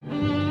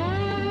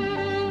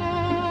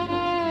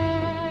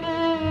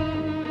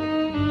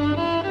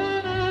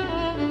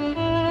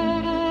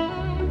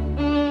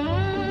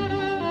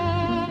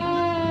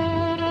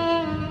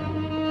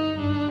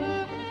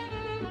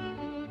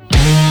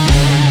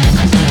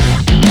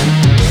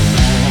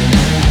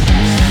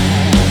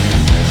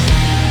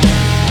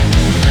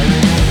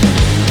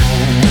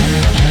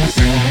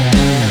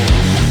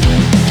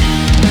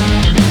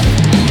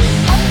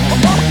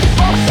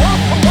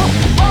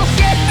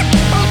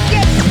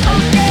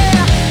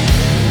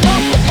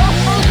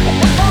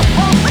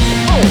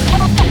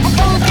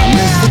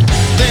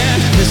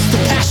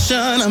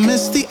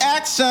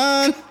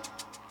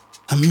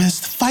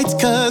missed the fights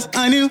cause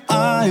I knew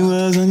I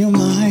was on your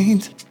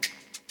mind.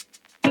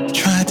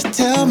 Tried to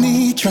tell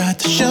me, tried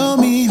to show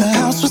me the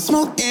house was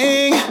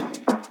smoking.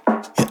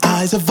 Your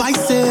eyes are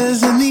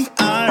vices and the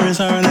iris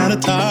aren't out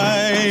of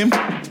time.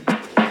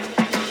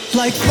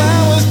 Like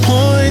flowers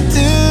point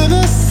to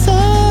the sun.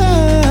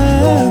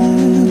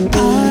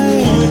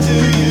 I point to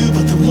you,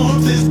 but the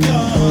warmth is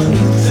gone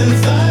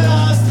since I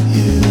lost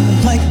you.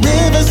 Like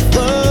rivers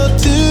flow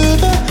to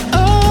the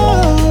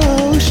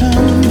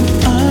ocean.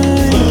 I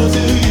flow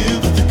to you,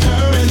 but the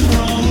current's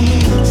wrong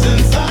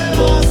since I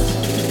lost.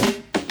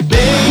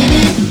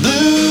 Baby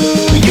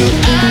blue, you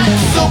act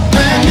so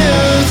brand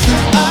new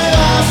since I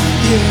lost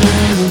you.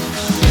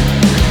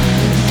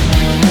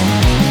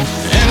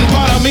 And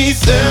part of me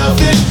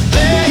selfish.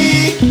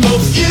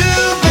 Hopes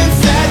you've been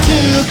sad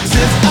too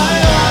since I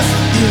lost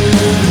you.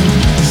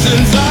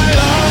 Since I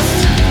lost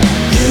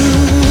you.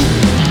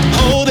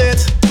 Hold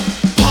it,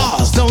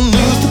 pause, don't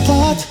lose the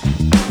plot.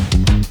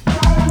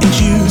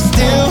 Ain't you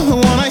still the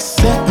one I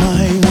set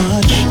my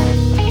watch?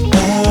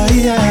 Oh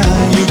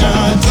yeah, you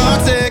got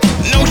toxic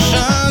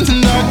notions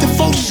and dark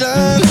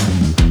devotions.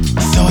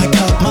 So I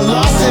cut my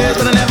losses,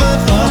 but I never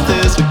thought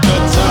this would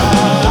cut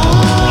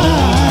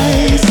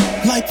ties.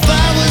 Like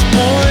flowers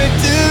point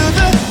to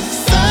the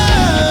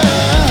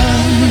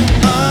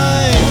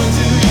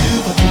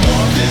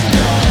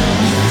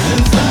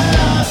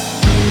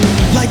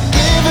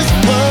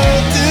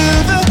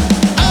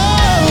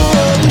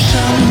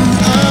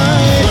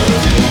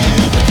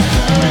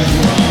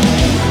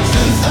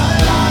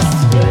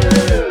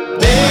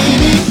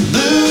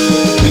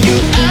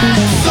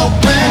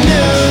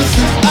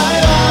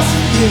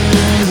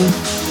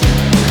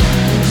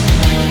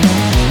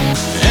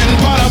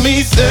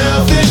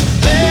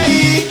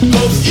selfishly,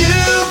 hopes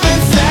you've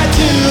been sad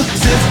too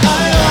since I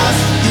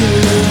lost you.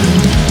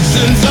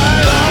 Since I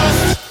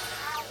lost.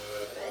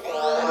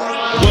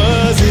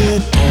 Was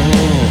it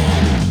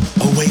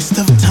all a waste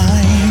of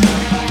time?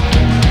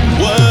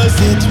 Was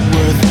it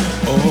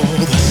worth all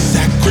the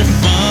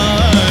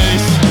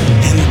sacrifice?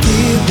 And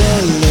did the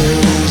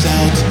lows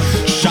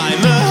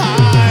outshine the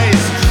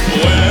highs?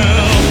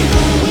 Well,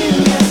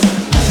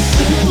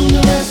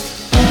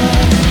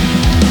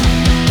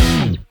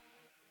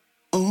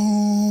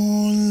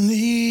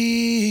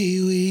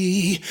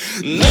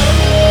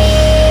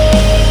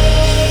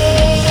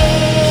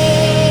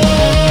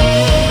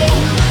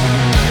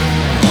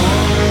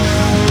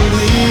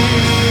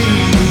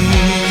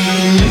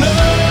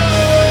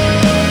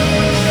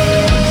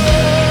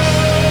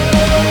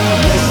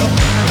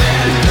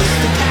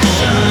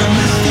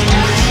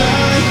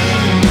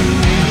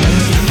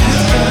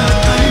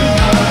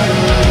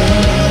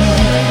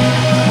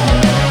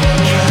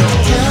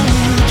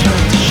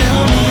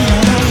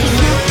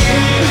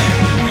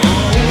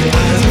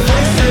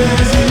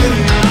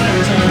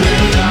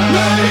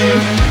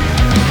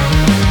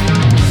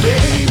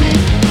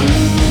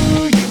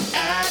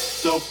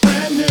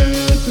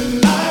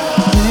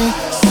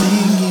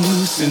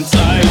 since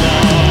I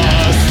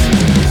lost.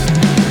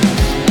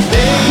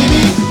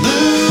 Baby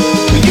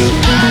blue, you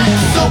act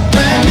so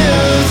brand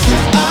new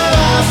since I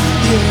lost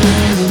you.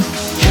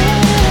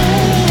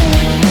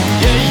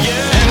 Yeah,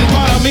 yeah. And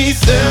part of me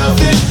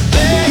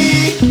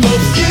selfishly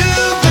hopes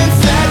you've been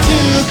sad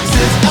too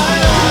since I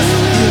lost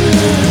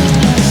you.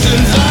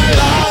 Since I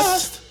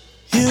lost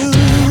you.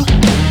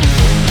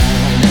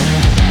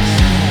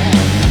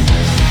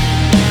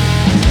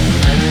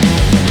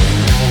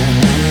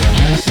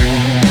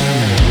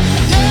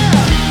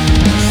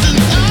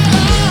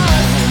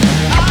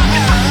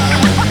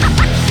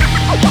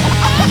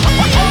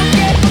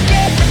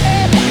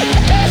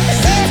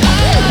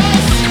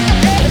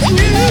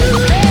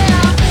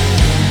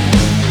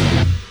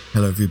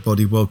 Hello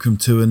everybody, welcome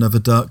to another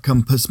Dark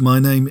Compass. My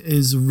name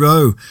is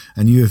Ro,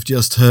 and you have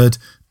just heard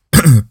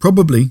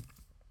probably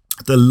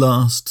the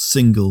last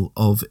single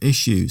of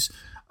Issues.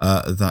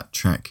 That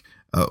track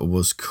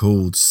was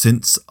called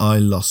Since I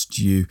Lost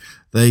You.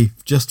 They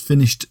just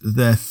finished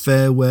their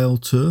farewell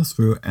tour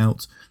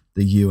throughout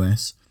the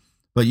US,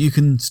 but you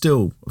can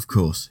still, of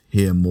course,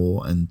 hear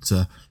more and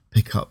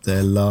pick up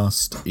their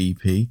last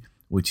EP,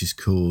 which is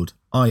called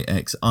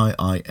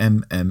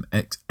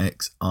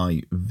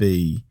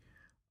IXIIMMXXIV.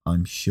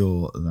 I'm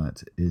sure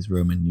that is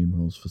Roman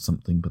numerals for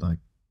something, but I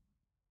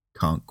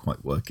can't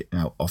quite work it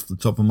out off the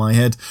top of my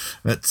head.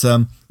 But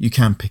you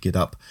can pick it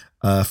up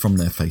from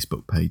their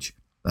Facebook page.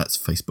 That's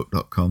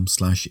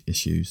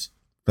facebook.com/issues.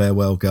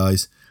 Farewell,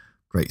 guys.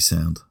 Great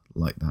sound.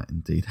 Like that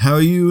indeed. How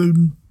are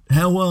you?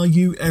 How are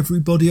you,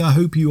 everybody? I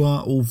hope you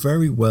are all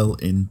very well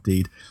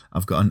indeed.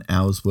 I've got an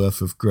hour's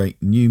worth of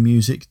great new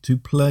music to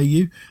play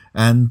you,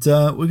 and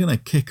we're going to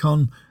kick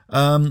on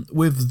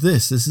with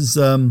this. This is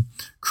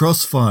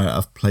Crossfire.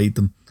 I've played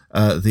them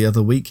the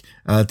other week.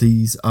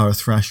 These are a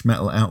thrash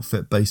metal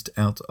outfit based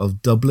out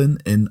of Dublin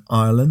in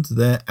Ireland.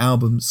 Their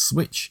album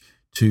Switch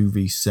to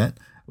Reset,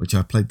 which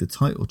I played the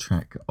title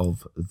track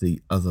of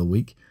the other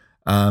week,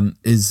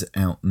 is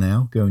out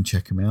now. Go and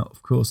check them out,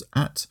 of course,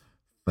 at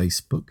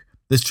Facebook.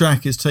 This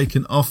track is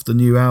taken off the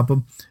new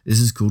album. This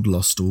is called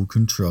Lost All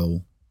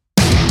Control.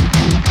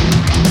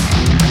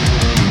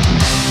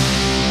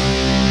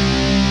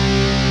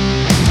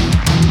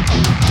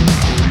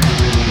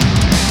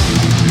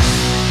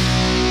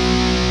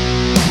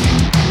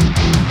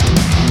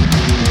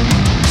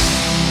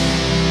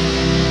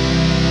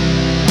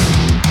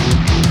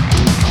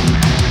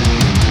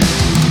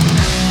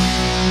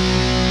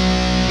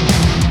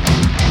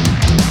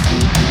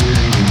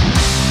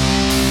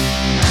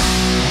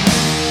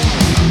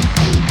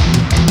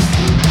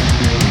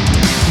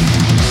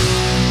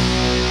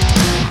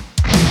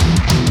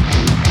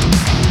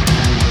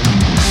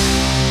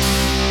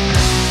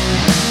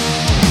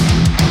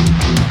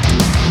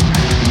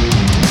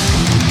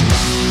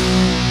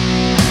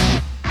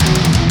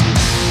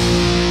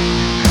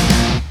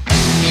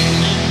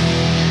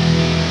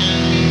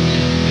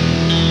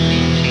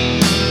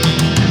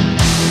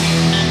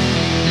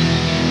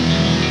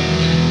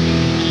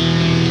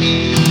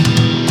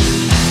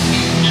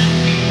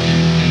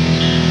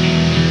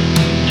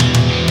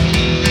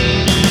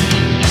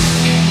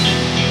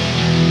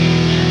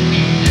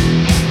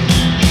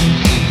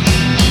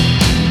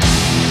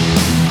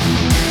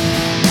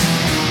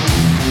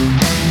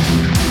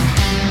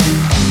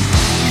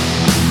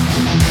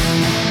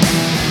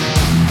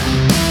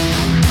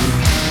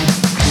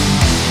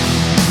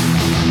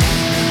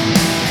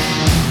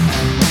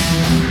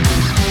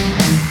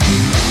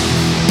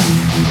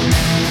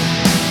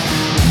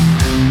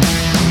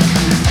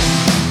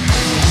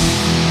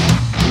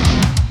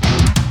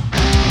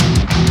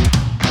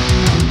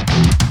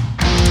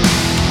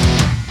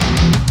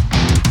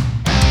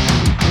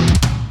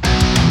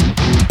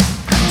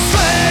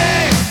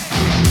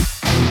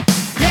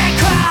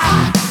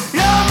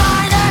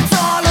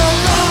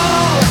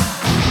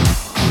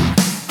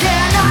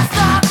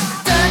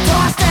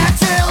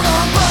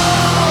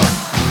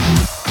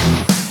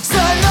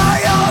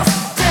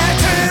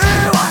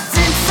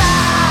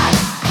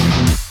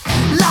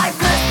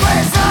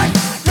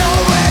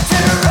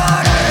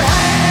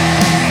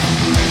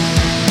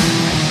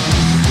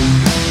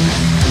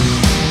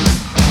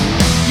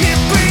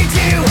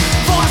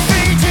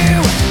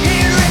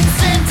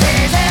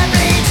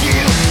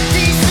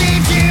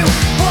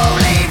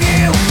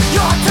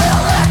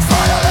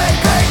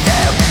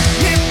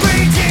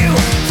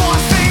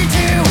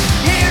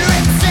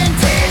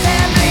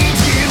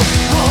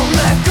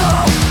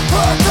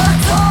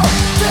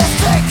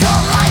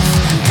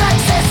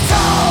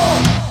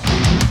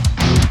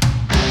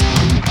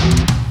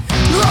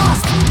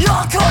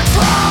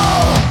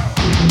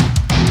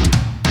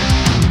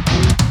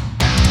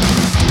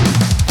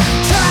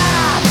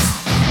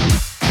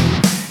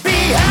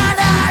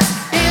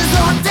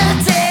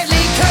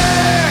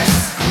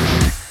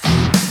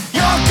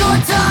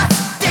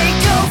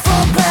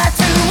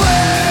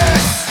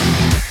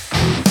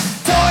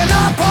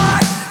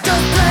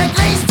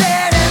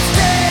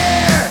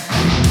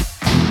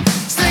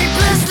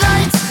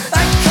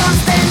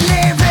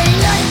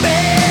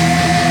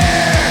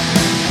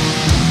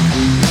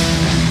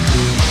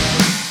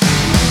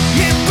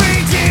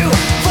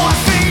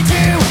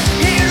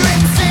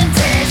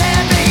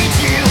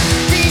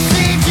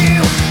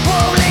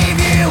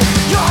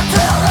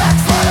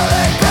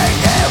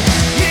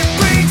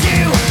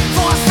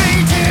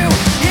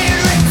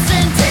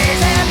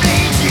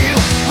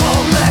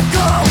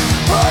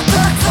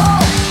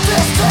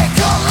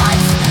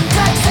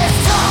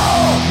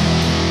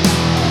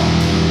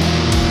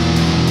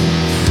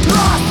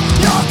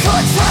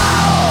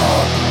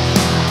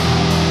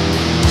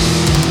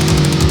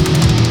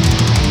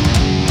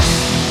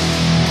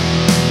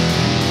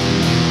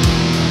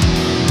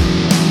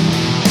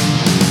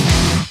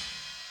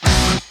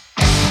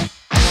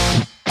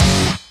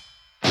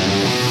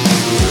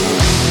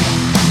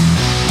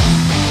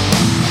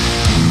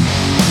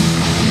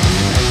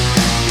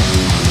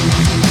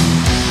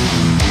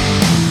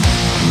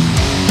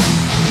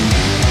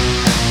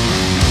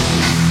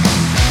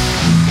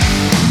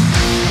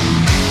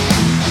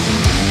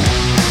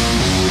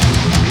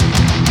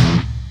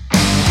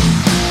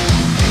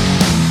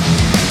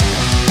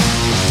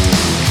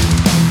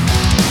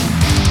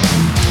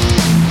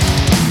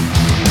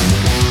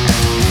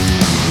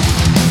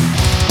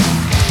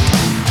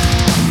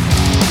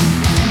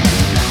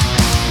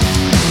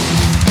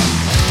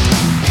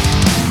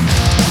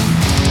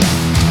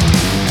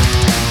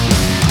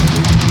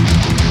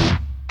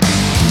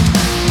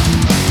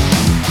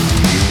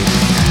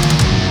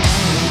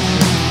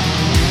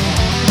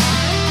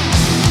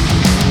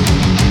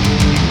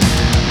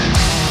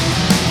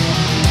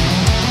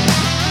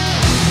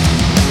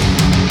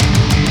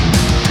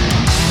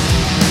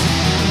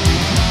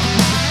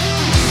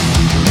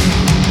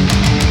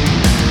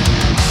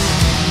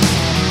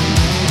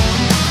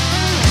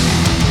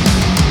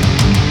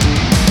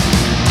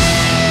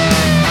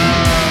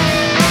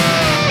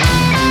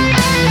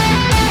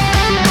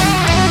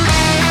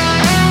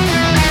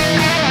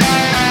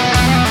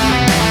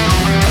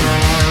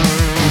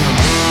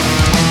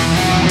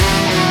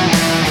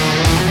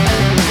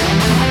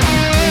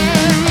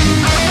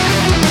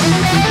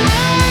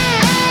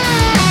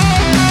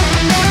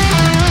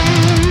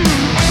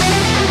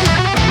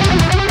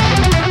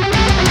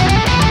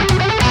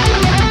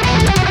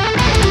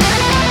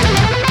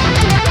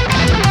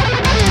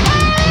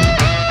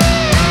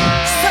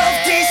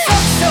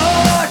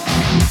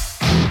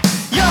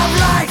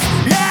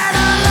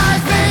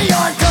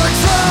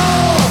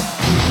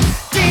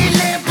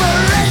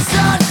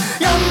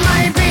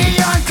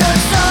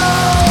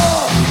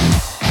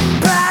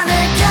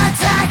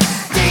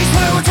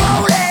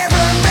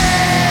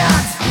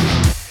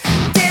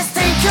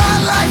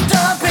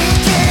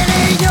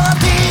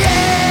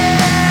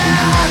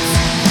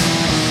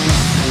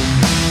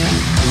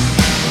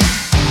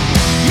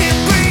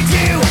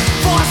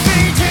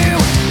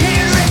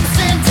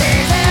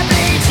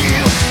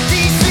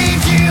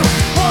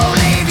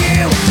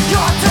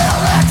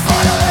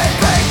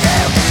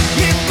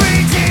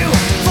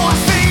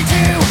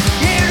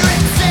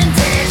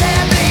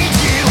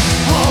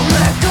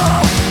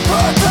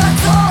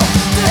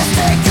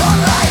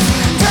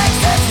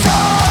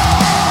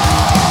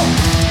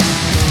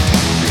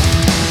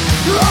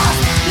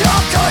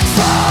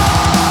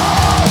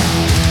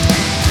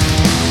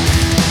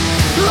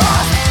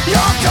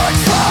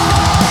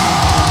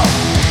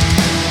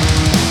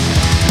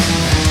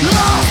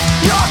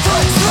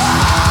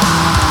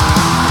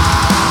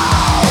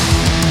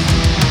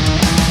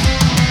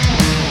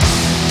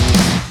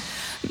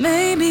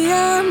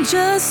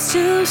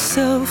 too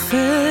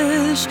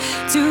selfish,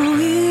 too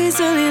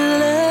easily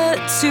led,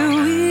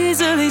 too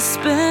easily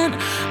spent,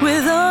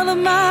 with all of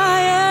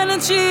my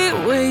energy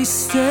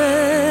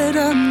wasted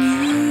on you.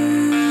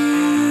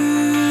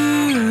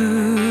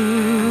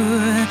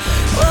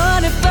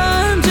 What if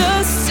I'm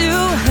just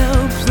too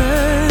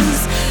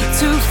helpless,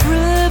 too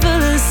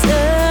frivolous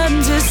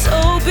and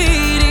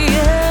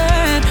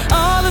disobedient?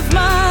 All of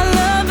my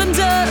love and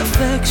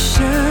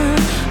affection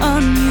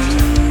on you.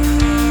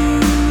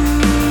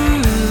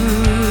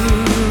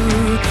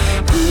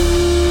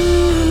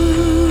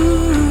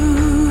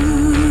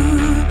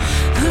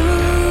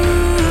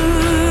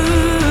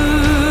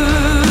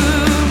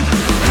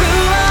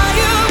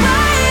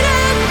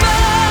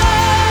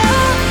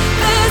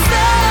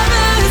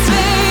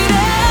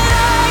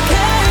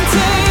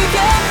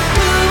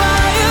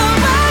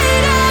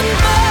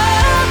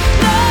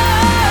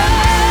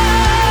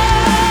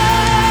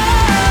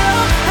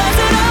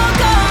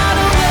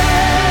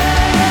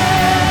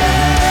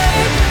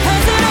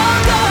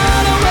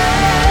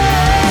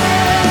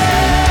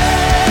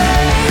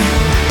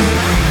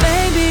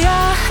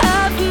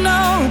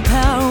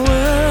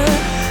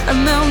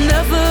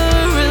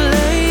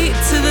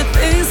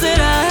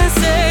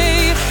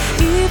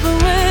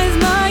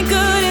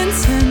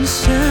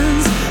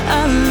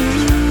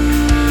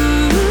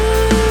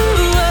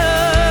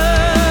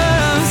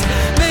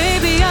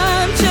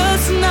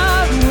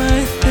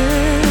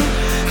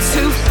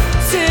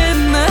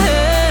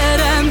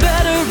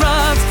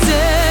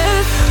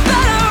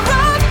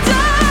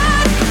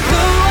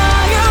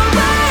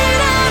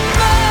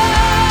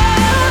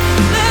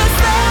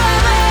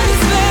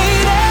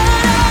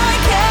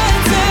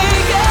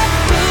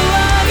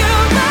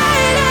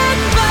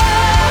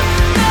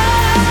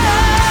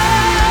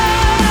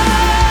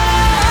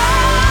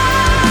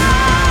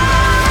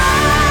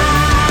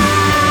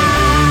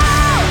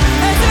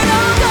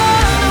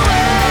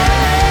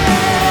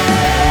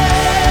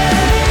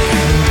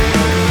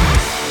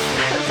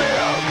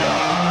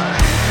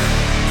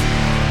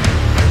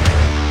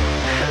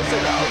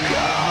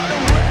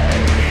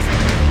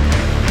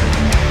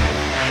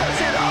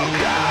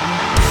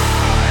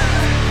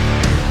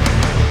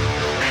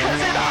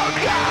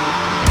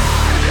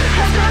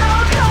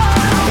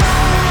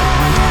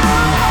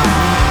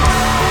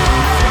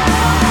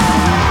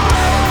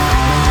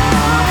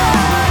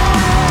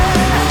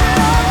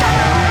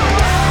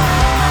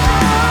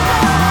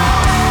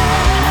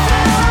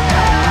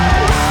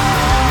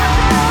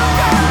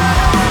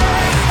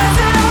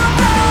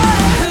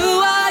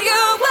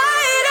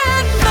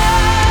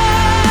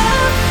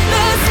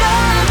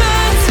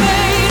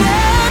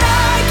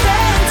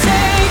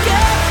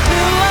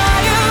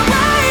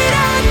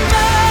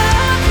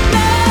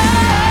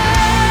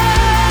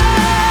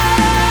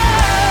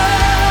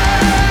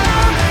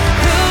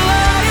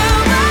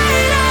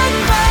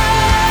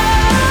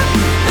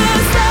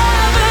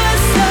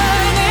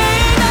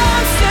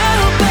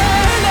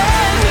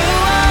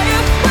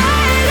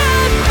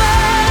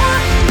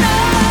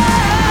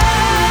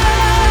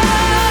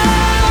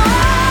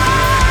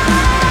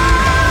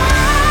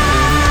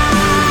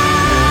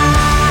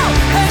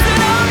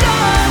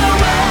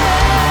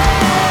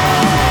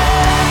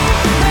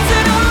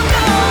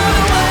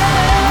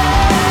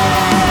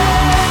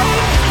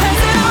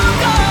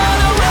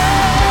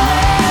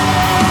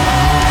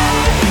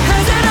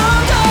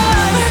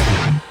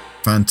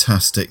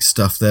 Fantastic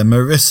stuff there.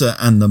 Marissa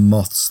and the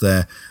Moths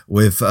there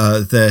with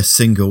their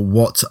single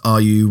What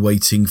Are You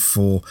Waiting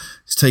For?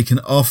 It's taken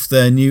off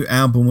their new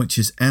album, which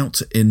is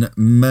out in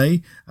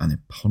May, an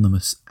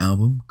eponymous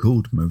album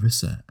called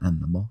Marissa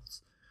and the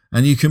Moths.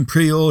 And you can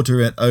pre-order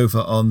it over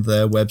on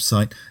their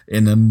website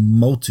in a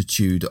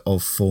multitude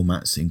of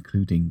formats,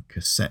 including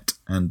cassette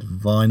and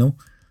vinyl.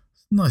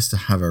 It's nice to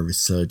have a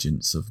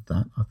resurgence of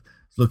that. I was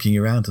looking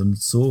around and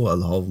saw a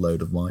whole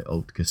load of my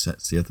old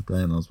cassettes the other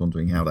day, and I was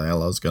wondering how the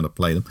hell I was going to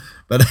play them.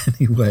 But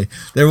anyway,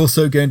 they're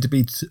also going to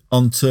be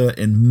on tour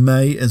in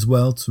May as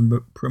well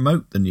to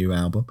promote the new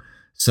album.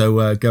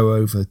 So go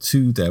over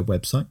to their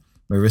website,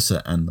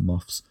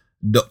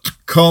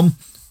 marissaandthemoths.com,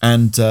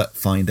 and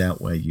find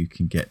out where you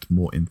can get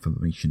more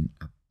information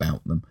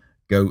about them.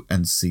 Go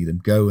and see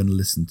them. Go and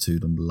listen to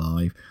them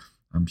live.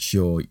 I'm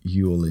sure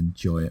you'll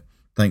enjoy it.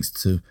 Thanks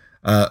to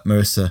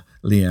Marissa,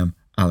 Liam,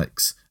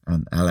 Alex,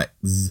 and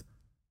Alez,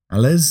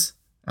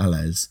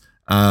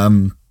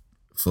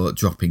 for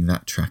dropping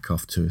that track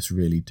off to us.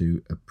 Really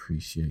do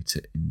appreciate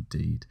it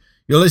indeed.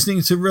 You're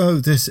listening to Row.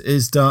 This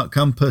is Dark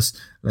Compass.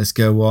 Let's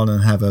go on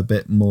and have a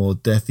bit more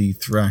deathy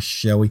thrash,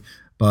 shall we,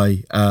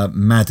 by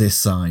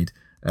Madicide.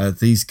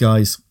 These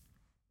guys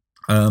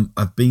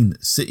have been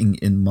sitting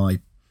in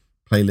my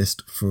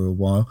playlist for a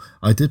while.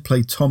 I did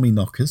play Tommy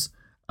Knockers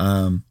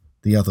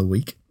the other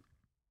week,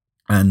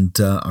 and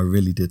I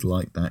really did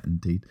like that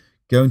indeed.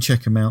 Go and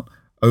check them out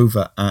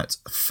over at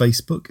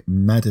Facebook.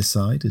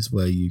 Madicide is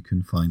where you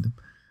can find them.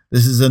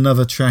 This is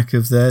another track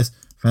of theirs.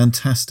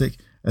 Fantastic.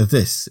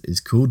 This is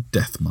called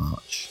Death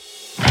March.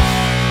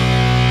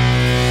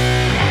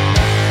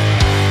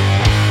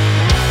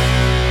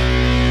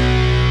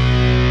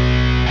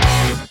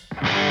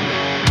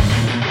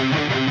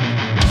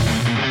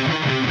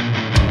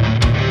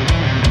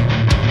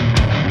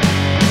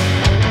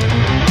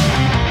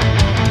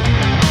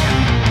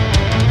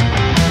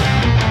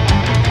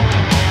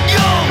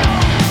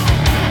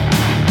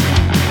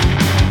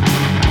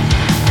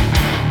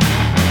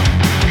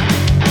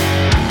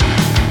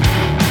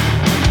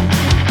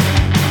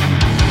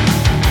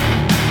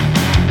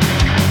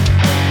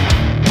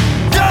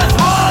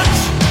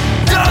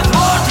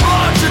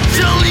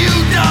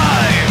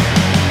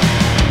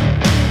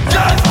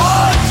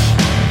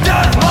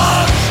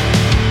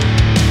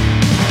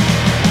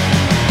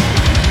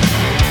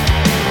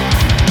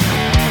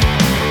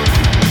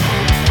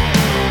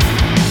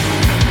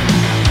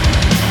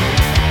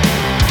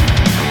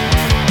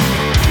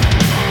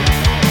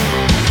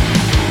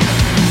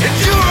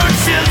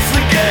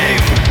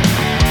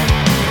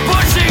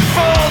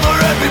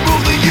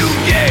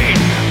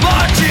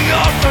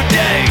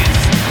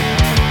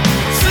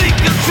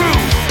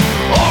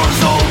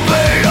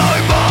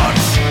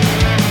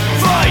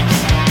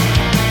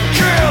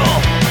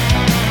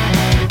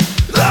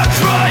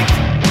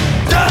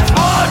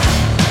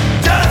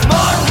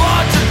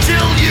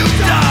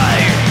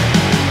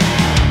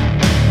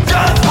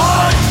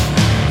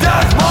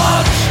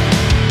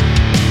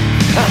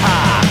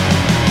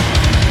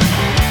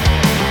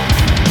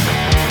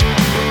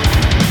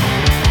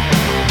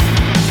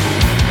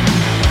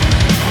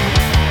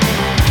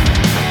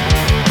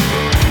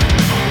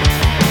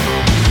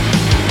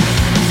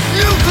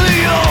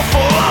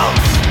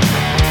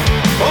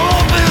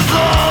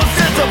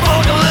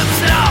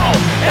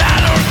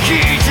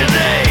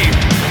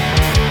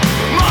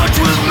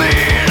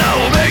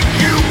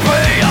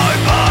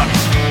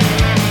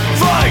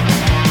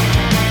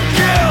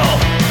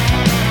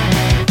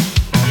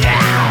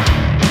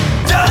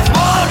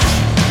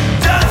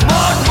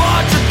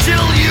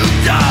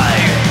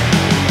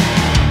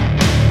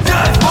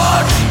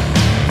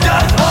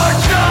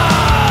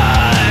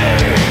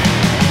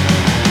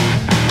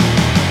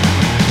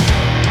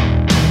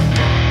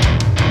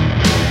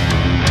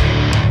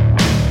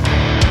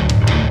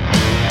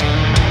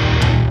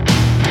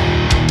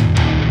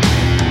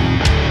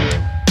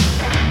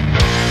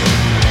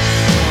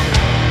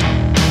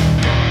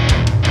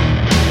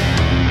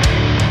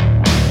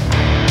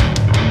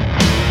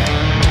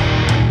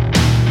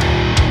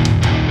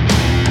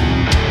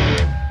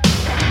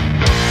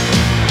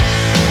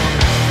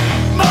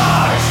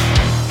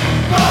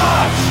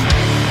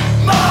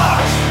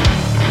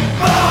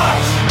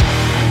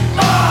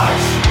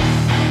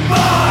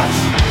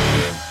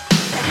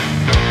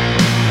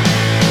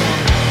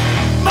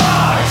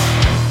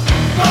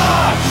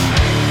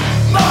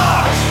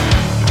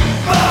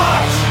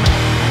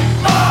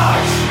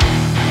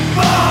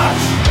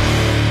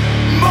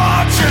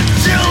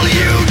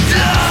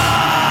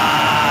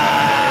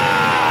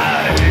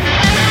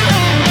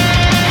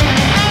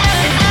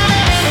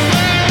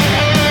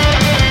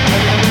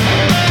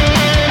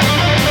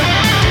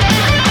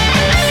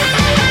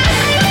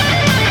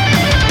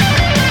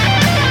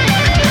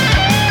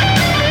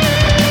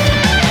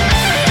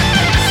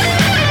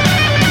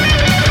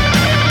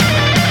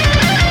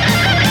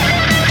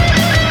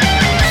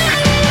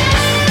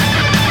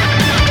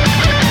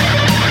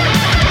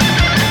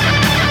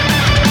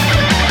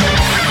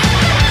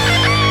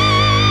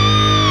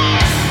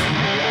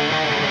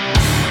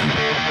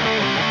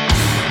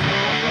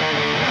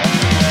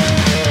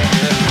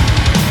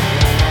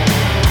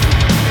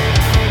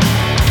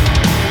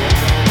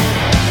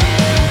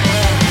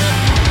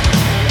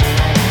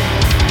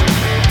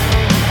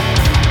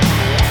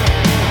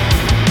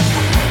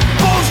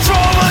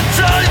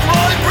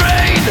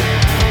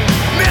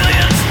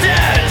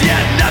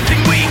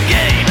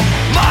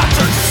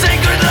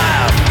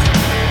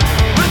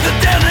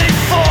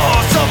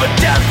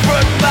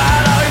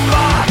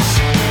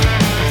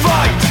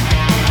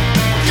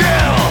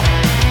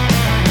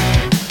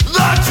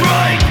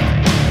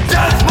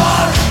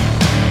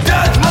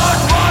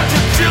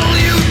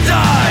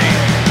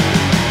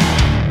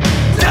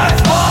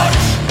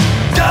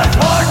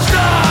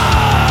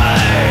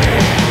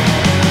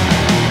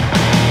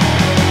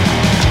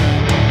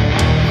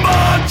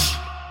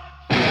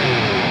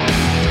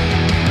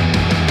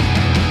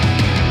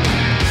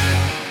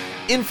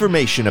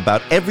 Information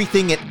about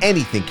everything and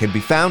anything can be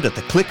found at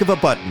the click of a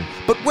button.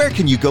 But where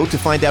can you go to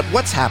find out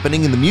what's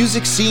happening in the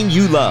music scene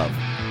you love?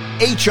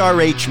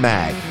 HRH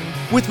Mag.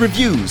 With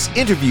reviews,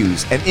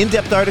 interviews, and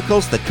in-depth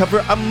articles that cover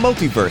a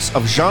multiverse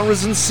of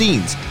genres and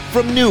scenes,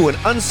 from new and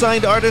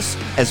unsigned artists,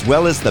 as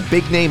well as the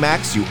big-name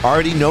acts you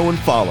already know and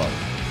follow.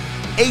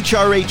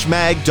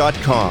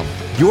 HRHmag.com,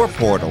 your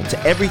portal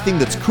to everything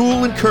that's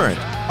cool and current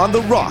on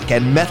the rock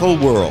and metal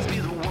world.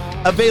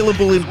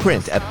 Available in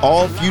print at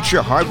all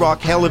future Hard Rock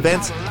Hell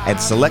events and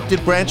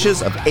selected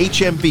branches of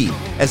HMV,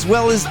 as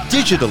well as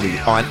digitally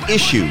on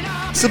Issue.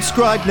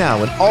 Subscribe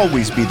now and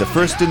always be the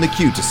first in the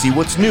queue to see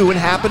what's new and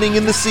happening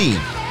in the scene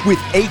with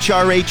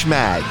HRH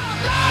Mag.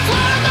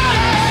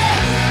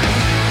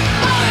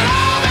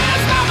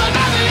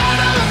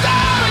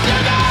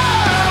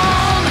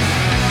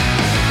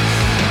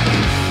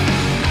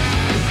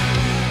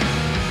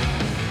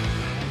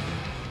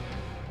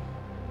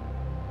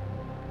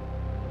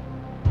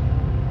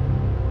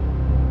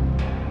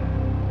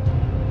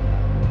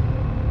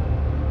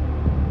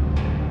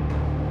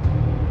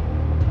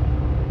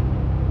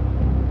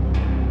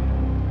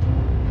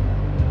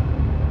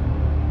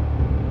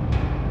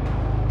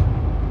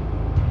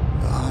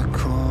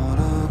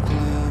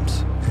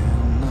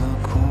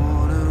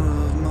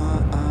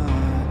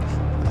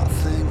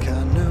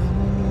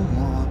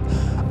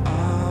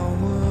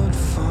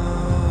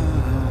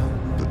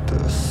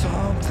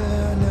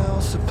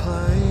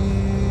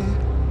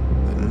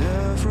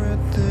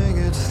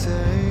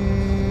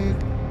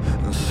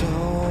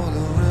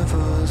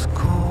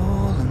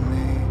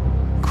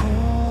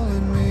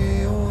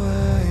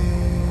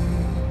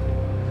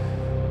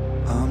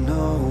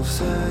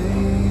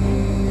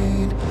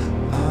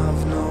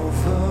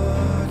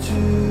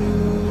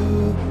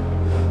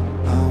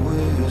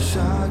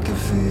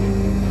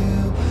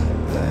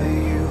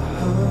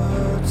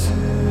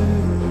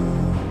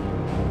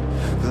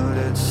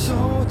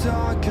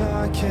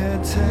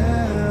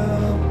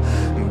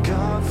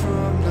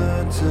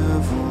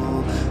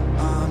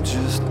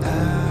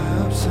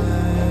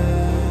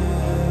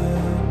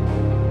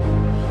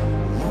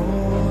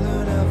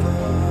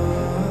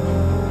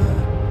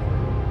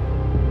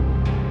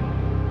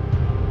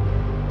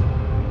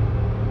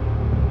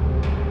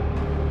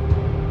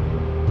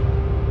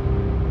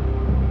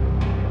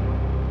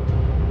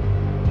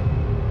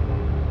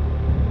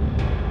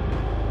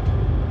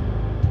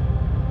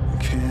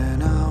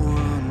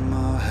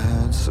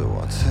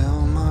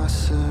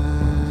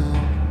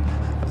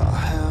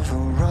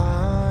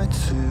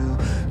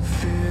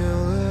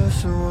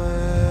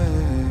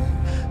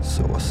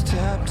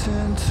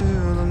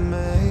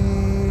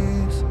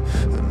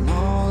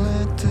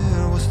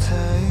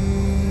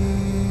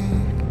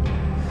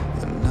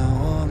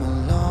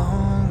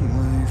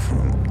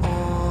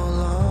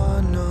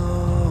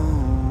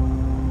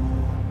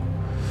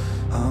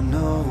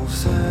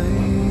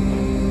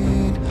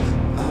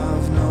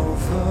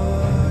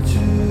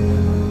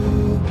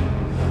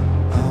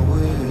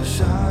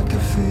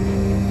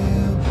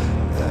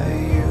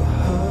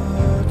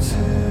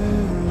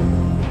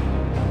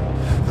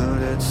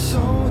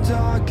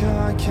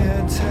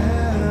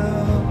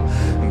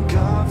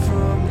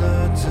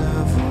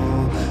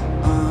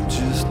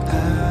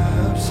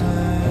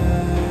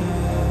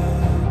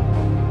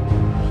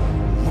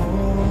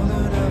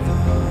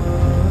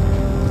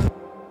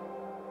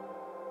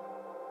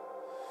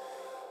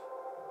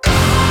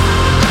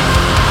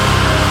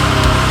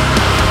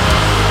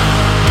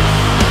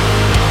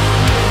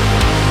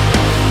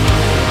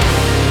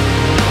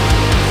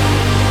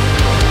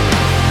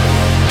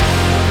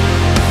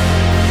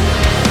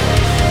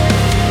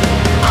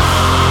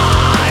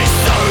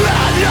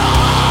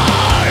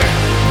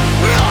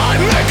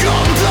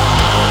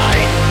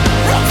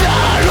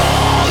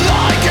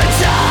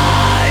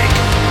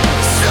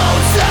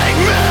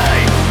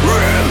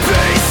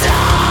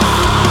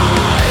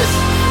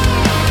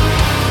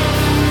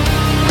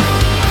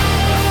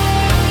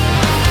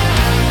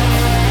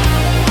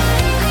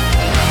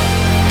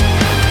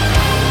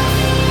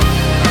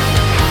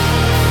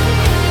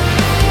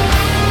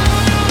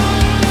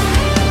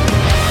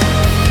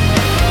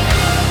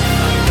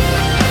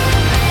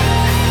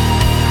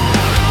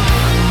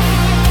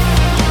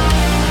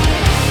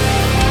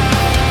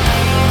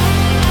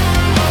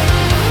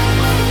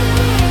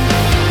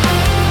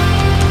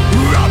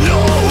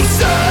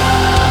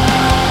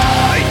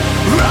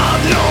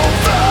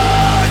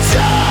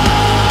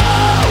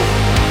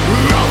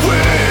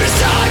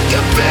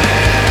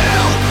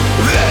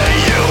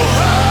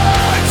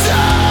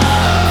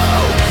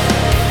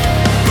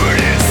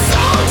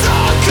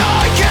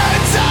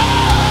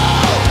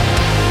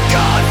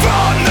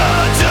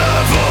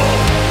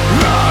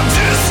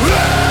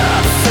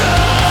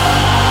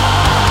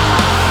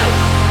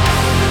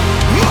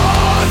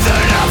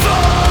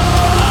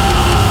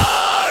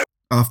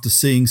 After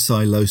seeing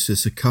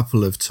Silosis a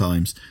couple of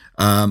times,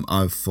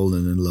 I've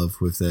fallen in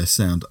love with their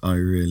sound. I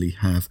really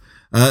have.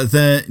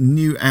 Their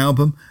new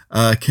album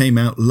came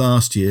out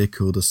last year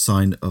called A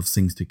Sign of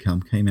Things to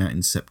Come. Came out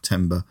in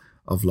September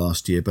of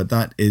last year, but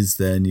that is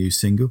their new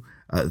single.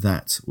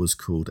 That was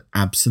called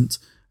Absent,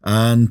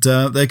 and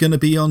they're going to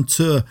be on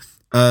tour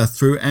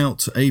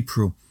throughout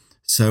April.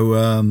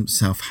 So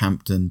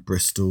Southampton,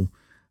 Bristol,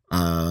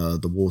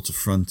 the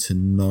Waterfront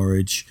in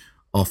Norwich,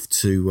 off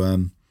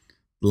to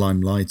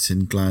Limelight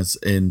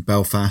in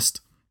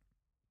Belfast.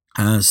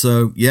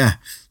 So yeah,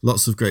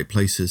 lots of great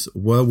places.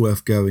 Well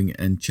worth going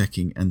and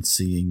checking and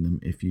seeing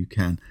them if you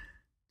can.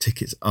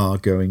 Tickets are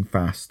going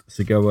fast,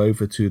 so go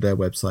over to their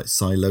website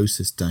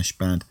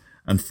Silosis-Band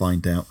and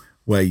find out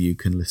where you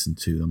can listen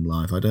to them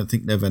live. I don't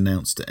think they've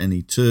announced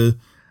any tour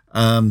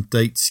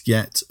dates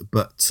yet,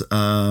 but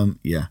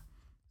yeah,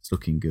 it's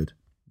looking good.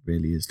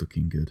 Really is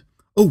looking good.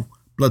 Oh,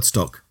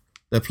 Bloodstock.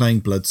 They're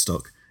playing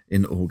Bloodstock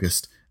in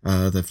August.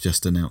 They've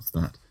just announced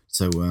that.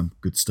 So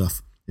good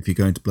stuff. If you're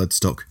going to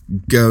Bloodstock,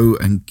 go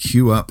and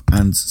queue up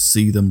and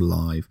see them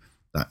live.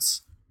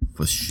 That's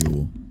for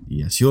sure.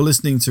 Yes, you're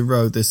listening to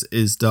Row. This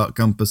is Dark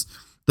Compass.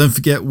 Don't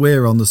forget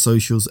we're on the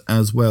socials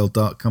as well.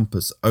 Dark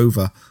Compass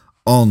over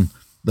on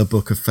the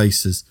Book of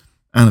Faces,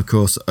 and of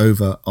course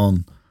over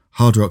on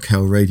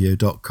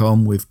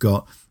hardrockhellradio.com. We've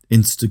got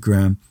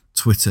Instagram,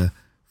 Twitter,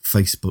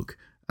 Facebook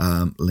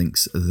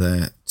links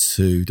there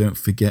too. Don't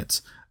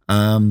forget,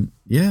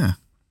 yeah,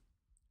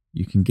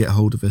 you can get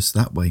hold of us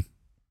that way.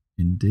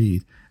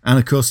 Indeed. And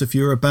of course, if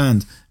you're a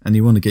band and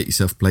you want to get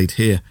yourself played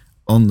here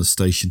on the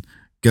station,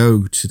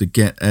 go to the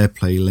Get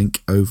Airplay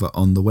link over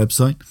on the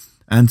website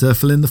and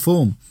fill in the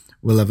form.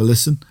 We'll have a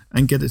listen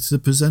and get it to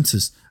the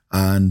presenters.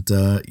 And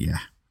yeah,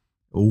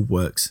 all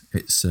works.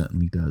 It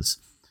certainly does.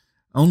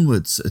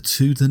 Onwards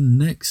to the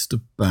next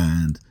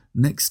band.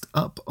 Next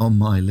up on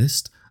my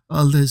list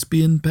are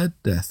Lesbian Bed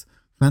Death.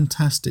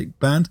 Fantastic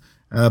band.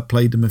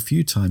 Played them a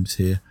few times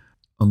here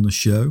on the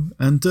show,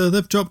 and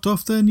they've dropped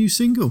off their new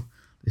single.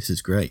 This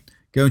is great.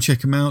 Go and check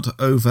them out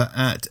over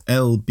at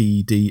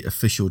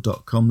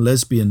lbdofficial.com,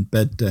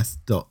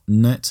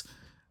 lesbianbeddeath.net,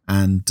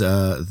 and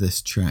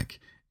this track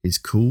is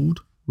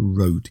called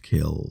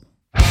Roadkill.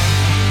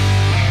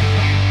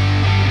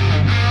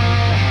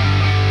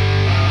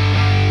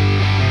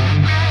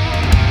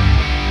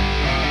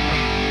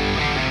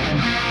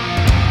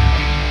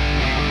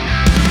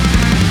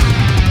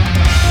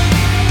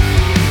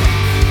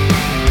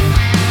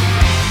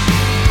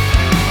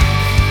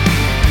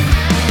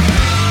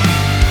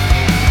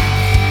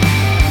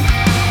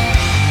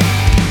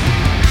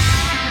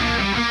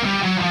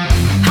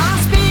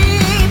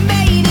 High-speed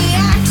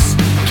maniacs,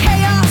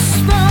 chaos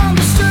from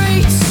the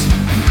streets.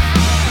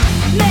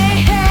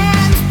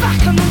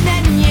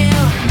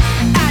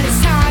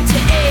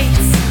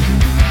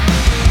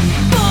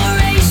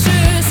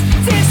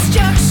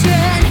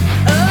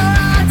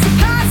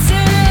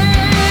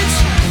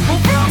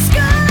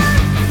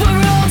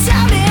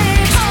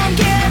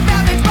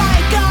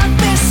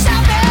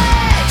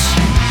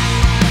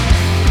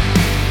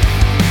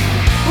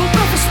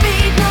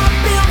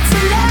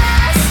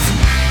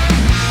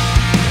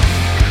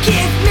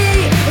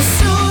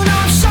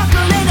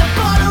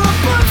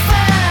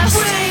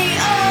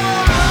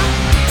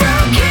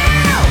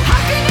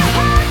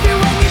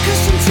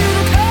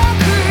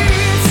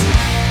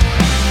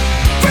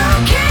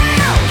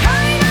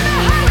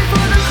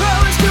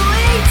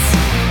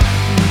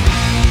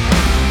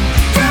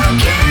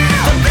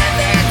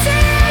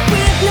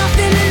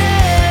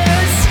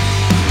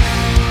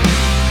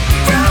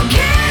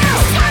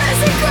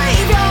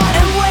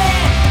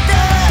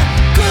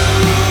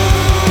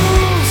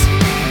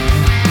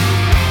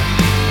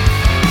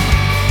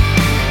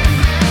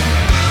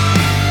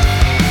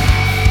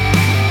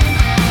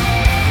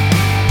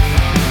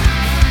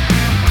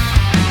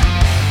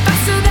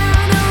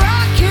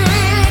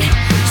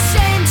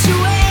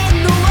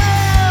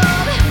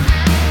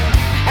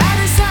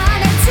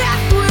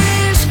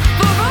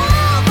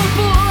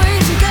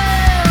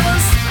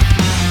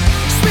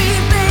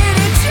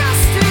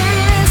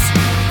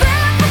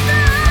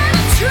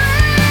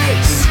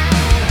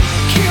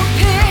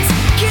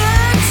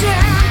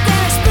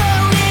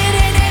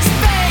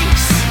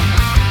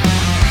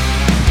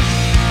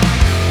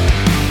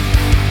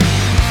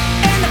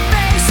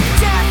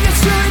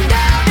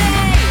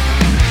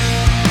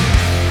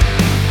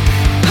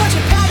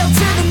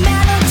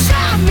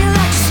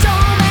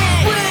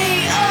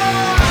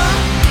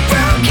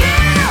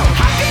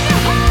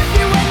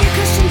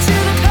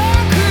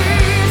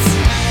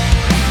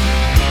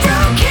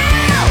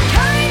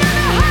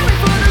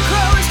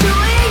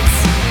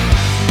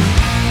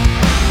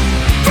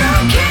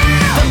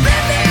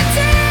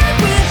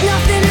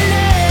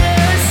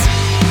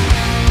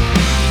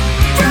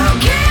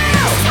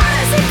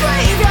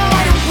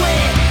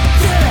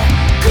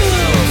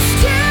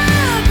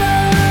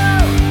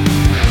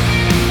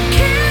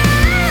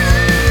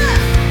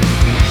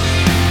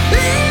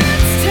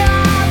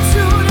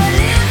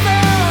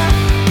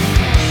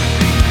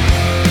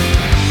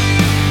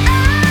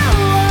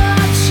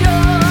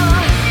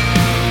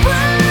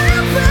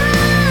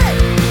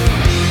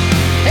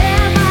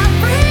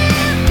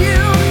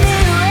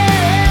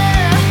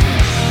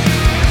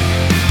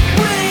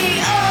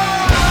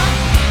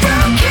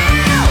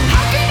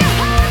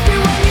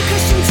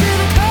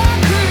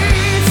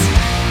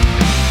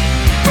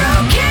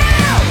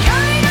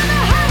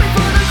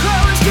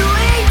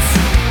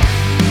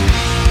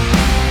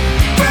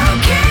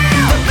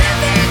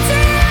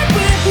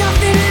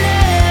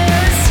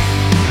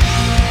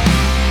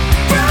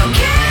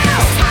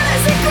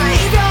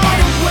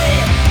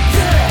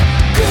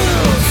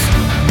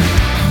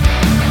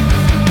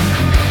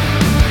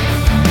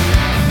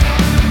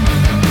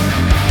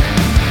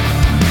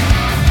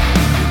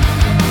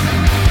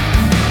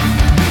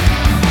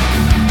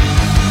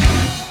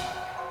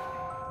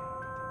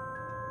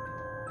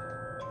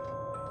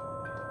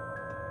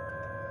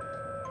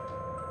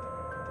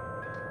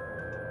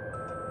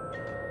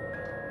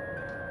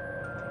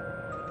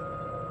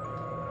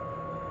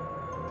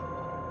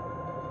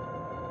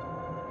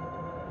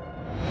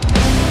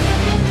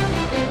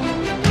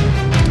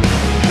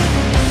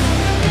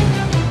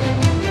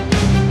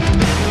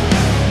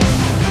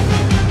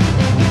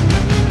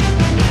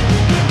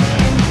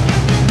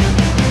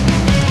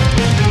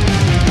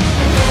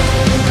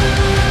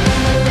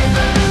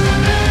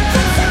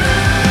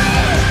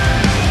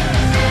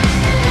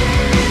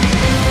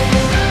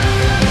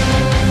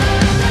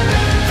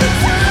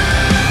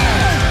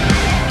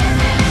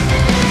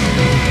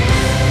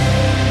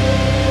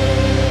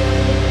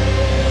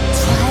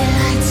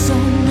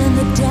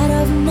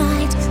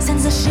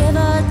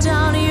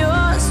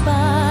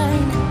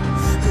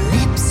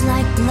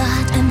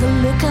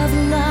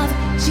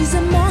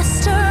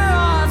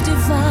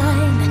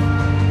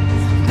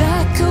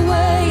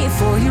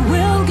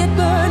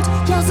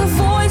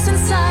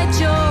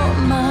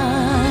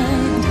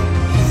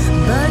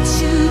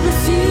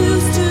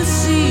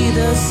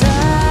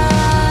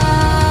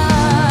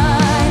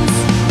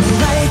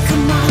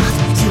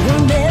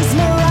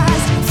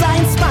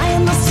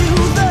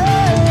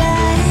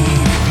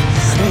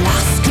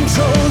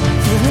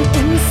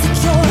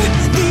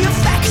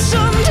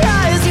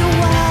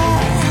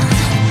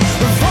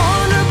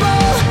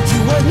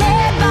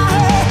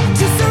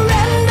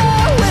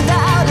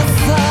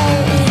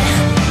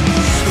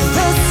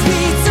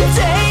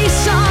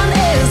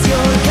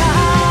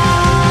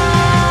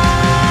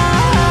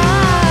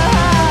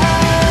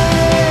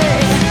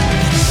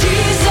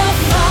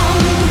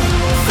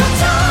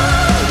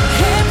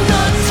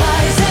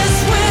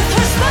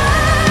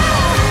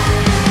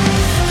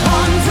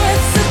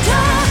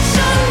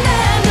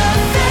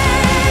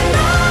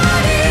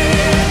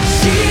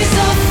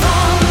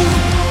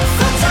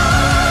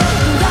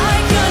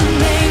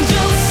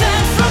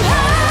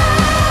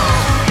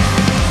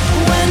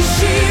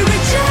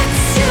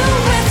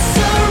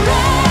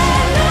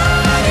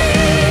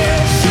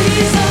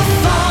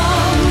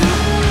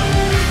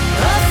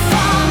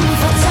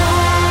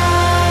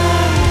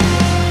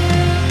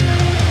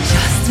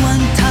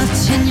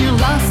 and you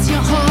lost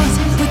your horse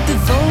with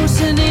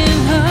devotion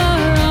in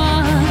her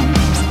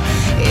arms.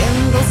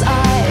 In those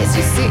eyes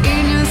you see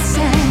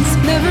innocence,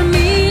 never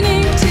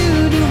meaning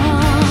to do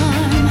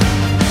harm.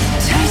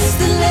 Taste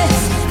the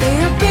lips, they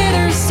are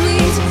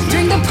bittersweet.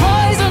 Drink the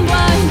poison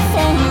wine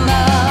for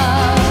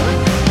love.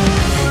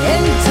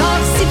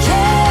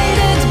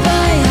 Intoxicated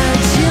by her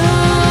charm.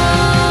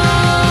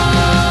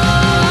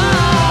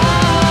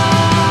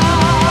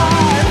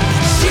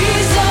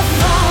 She's a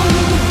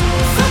femme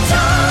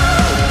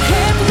fatale,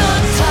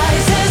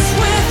 hypnotizes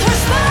with her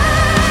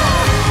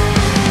spell.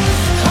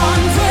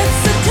 Armed with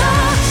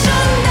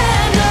seduction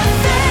and a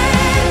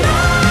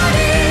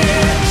melody.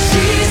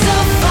 She's a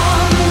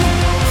femme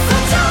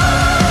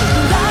fatale,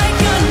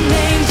 like an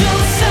angel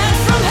sent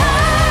from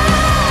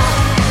hell.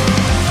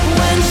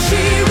 When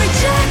she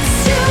rejects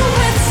you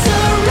with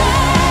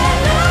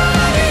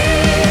serenity,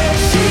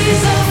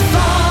 she's a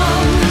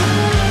femme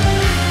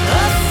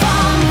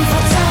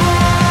fatale.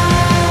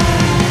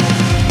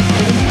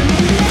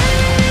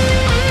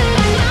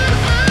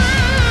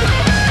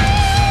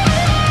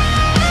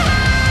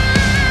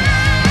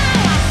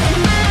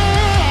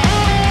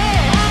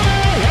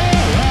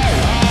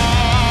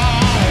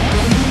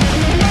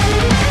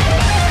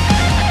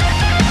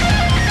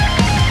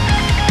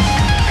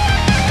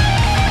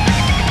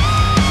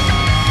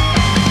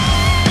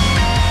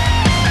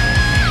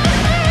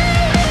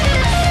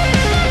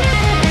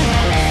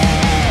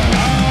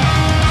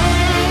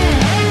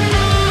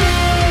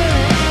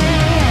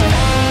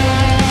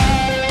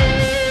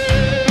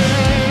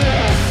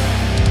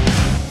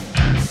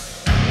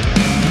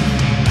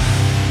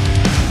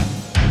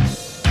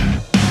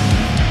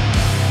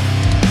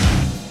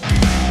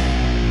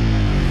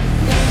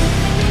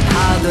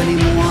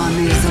 Pardonnez-moi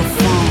mes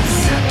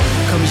offenses,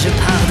 comme je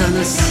pardonne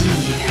aussi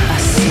à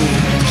ceux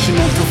qui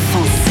m'ont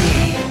offensé.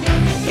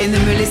 Et ne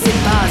me laissez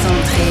pas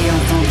entrer en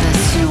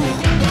tentation,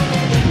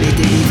 mais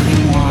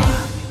délivrez-moi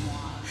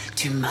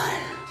du mal.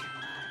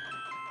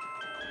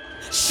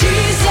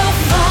 She's a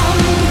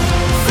femme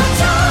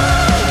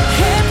fatale,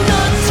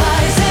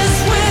 hypnotizes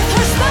with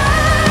her spell.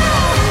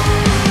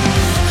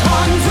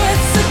 Armed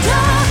with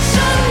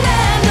seduction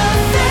and a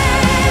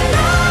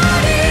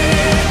melody.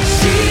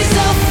 She's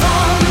a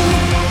femme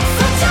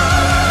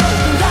fatale,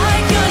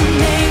 like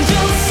an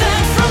angel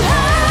sent from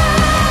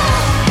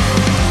hell.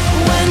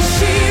 When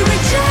she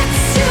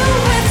rejects you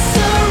with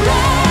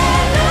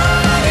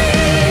serenity,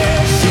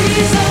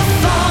 she's a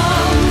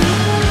femme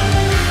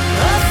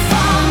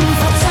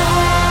fatale.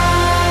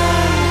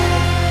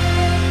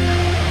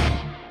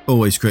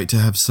 Always great to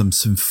have some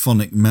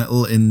symphonic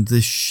metal in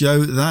this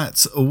show.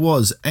 That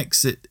was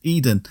Exit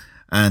Eden,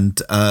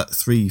 and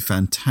three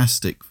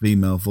fantastic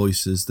female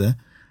voices there,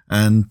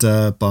 and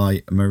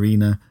by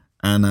Marina,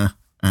 Anna,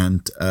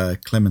 and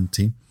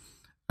Clementine.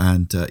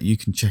 And you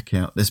can check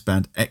out this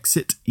band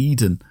Exit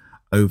Eden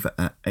over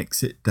at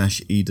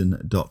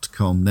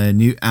exit-eden.com. Their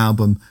new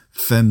album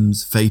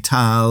Femmes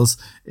Fatales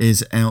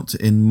is out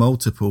in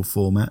multiple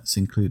formats,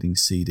 including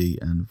CD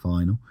and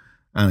vinyl,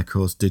 and of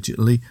course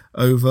digitally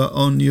over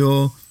on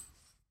your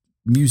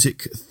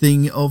music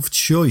thing of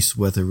choice,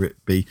 whether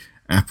it be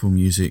Apple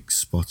Music,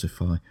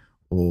 Spotify,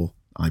 or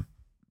I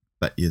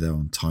bet you they're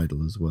on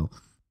Tidal as well.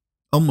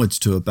 Onwards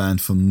to a band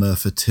from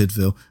Merthyr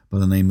Tydfil by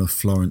the name of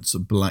Florence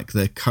Black.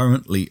 They're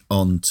currently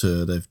on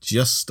tour. They've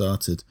just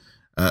started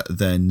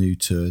their new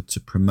tour to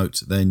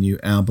promote their new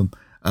album,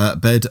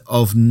 Bed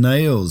of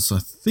Nails. I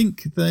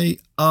think they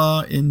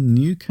are in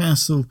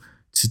Newcastle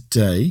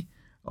today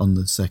on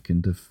the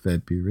 2nd of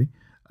February.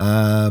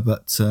 And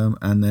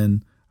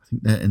then I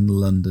think they're in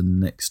London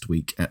next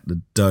week at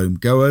the Dome.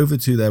 Go over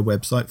to their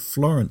website,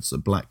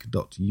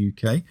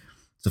 florenceblack.uk,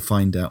 to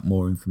find out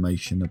more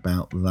information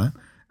about that.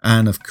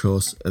 And of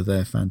course,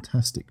 their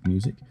fantastic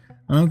music.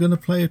 And I'm going to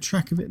play a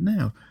track of it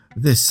now.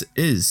 This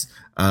is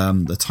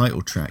the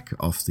title track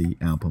of the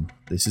album.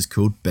 This is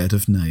called Bed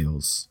of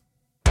Nails.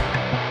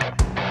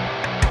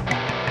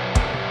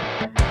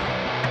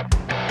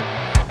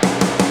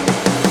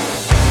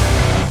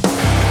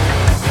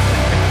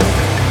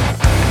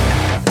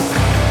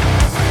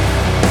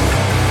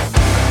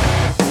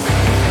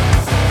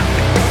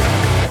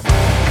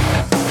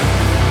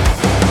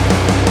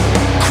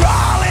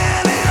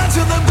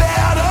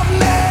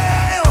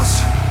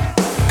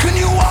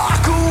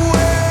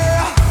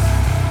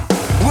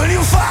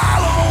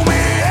 Follow me.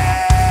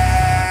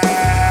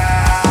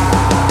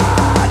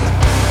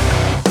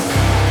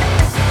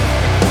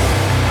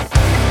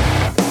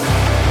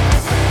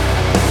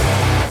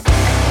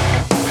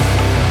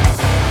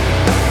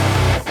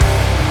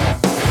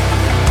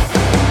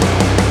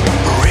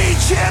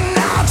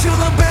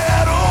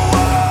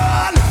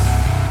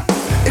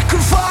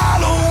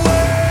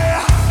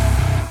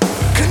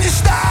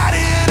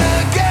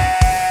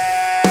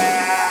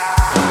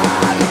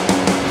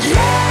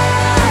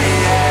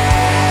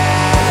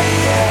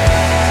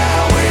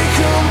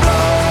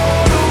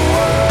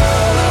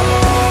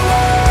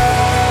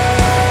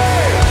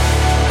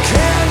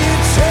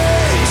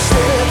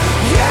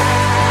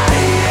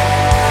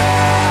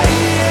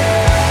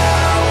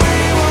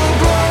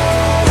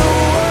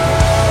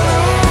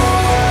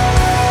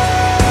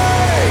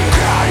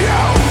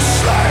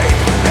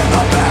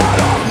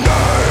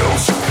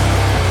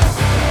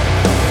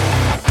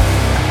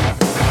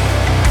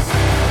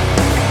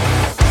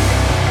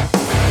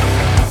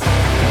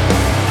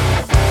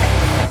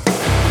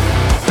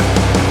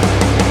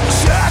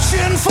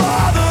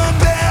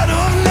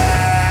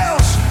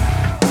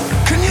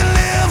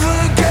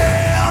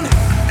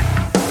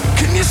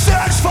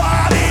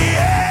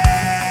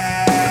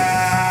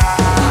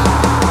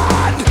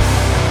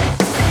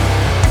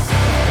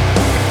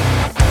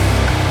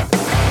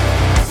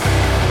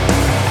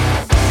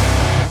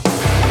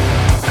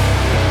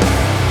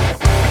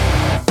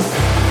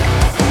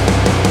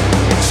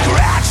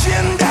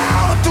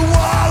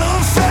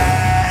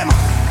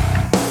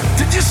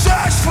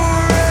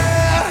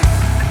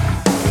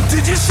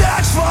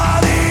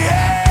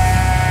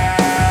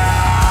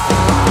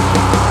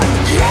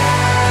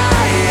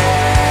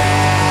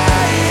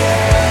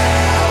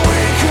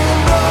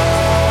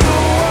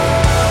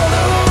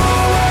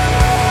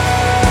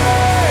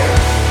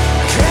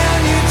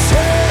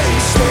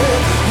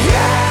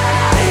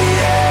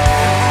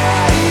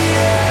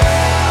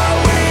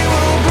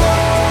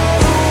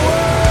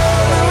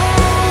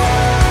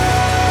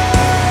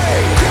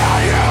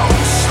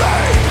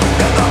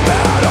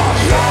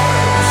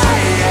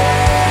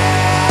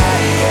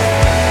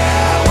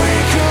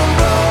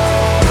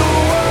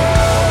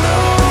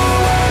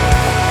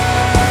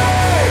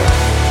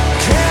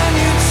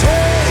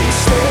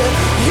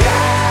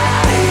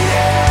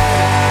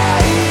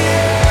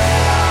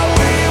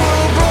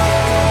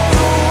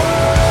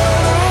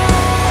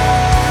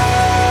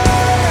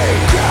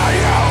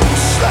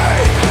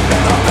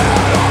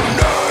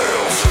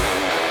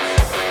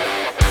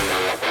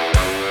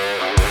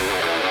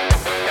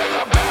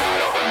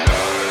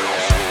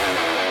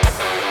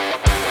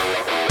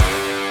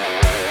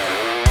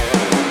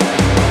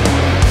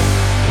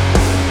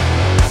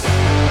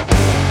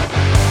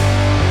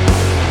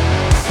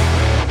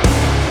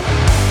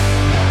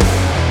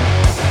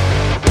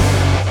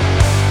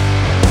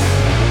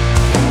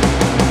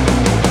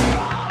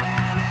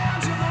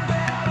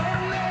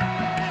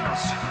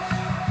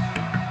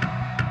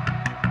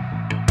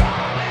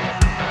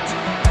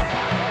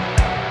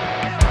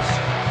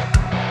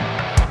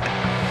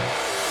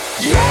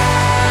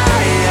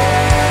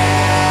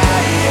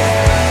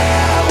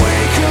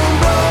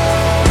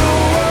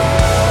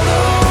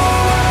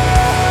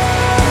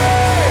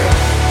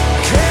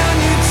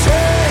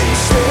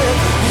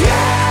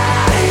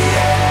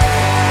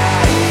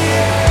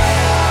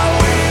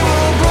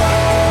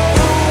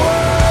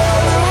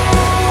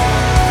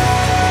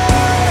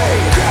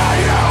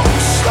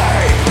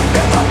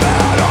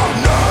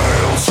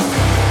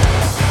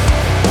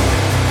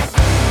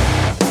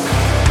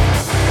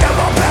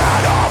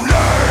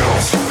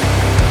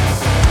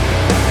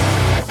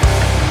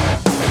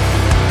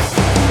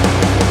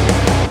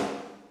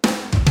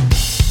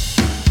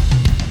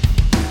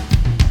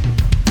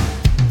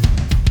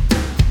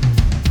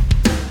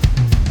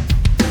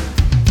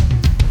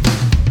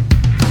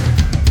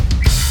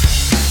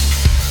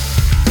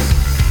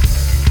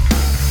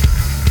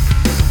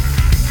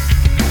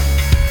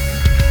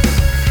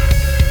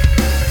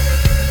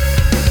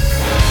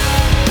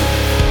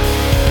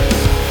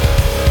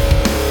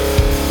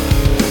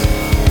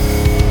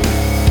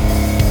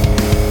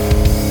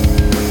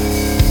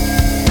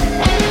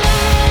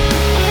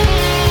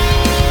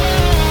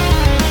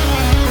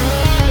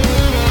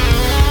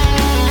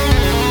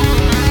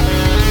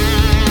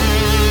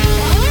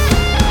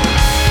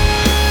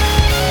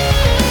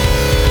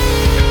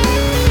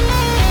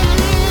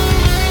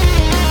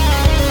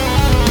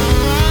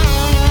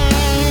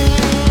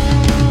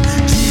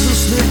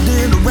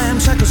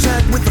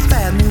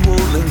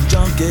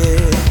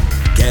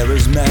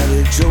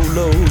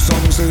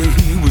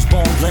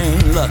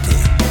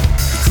 Kentucky.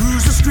 He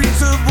cruised the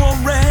streets of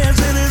Juarez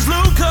in his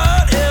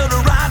low-cut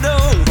Eldorado.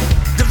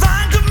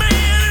 Divine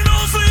command and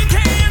all slick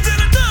hands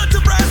and a touch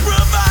of brass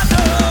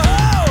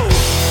bravado.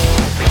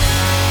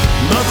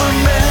 Mother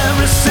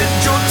Mary said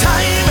your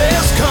time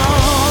has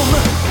come.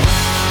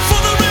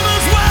 For the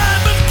river's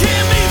wide but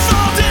can't be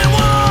fought in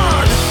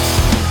one.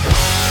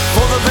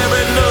 For the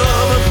very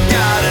love of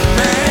God and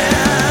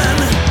man.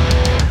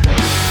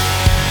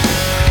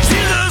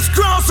 Jesus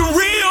crossed the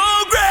Rio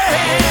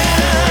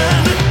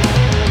Grande.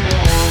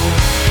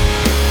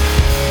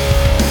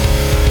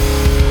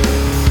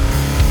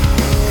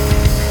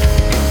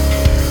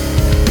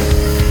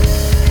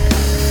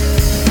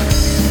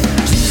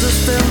 Jesus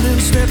fell in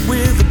step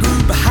with a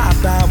group of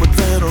high-powered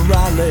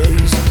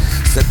federales.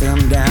 Set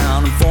them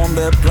down and formed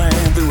their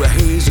plan through a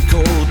haze of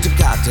cold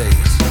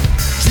Tecates.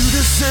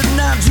 Judas said,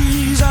 now,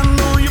 geez, I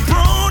know you're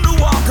prone to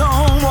walk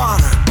on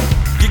water.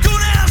 You go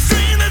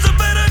downstream, there's a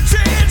better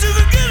chance you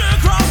can get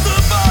across the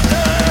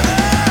border.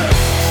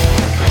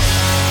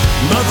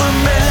 Mother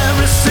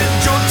Mary said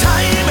your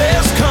time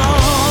has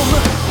come.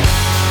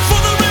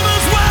 For the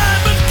river's wide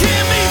but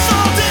can't be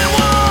fought in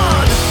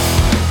one.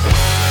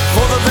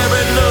 For the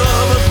very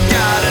love of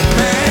God and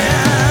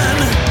man.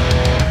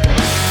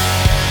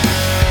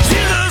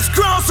 Jesus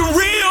crossed the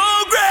Rio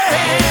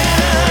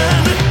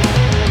Grande.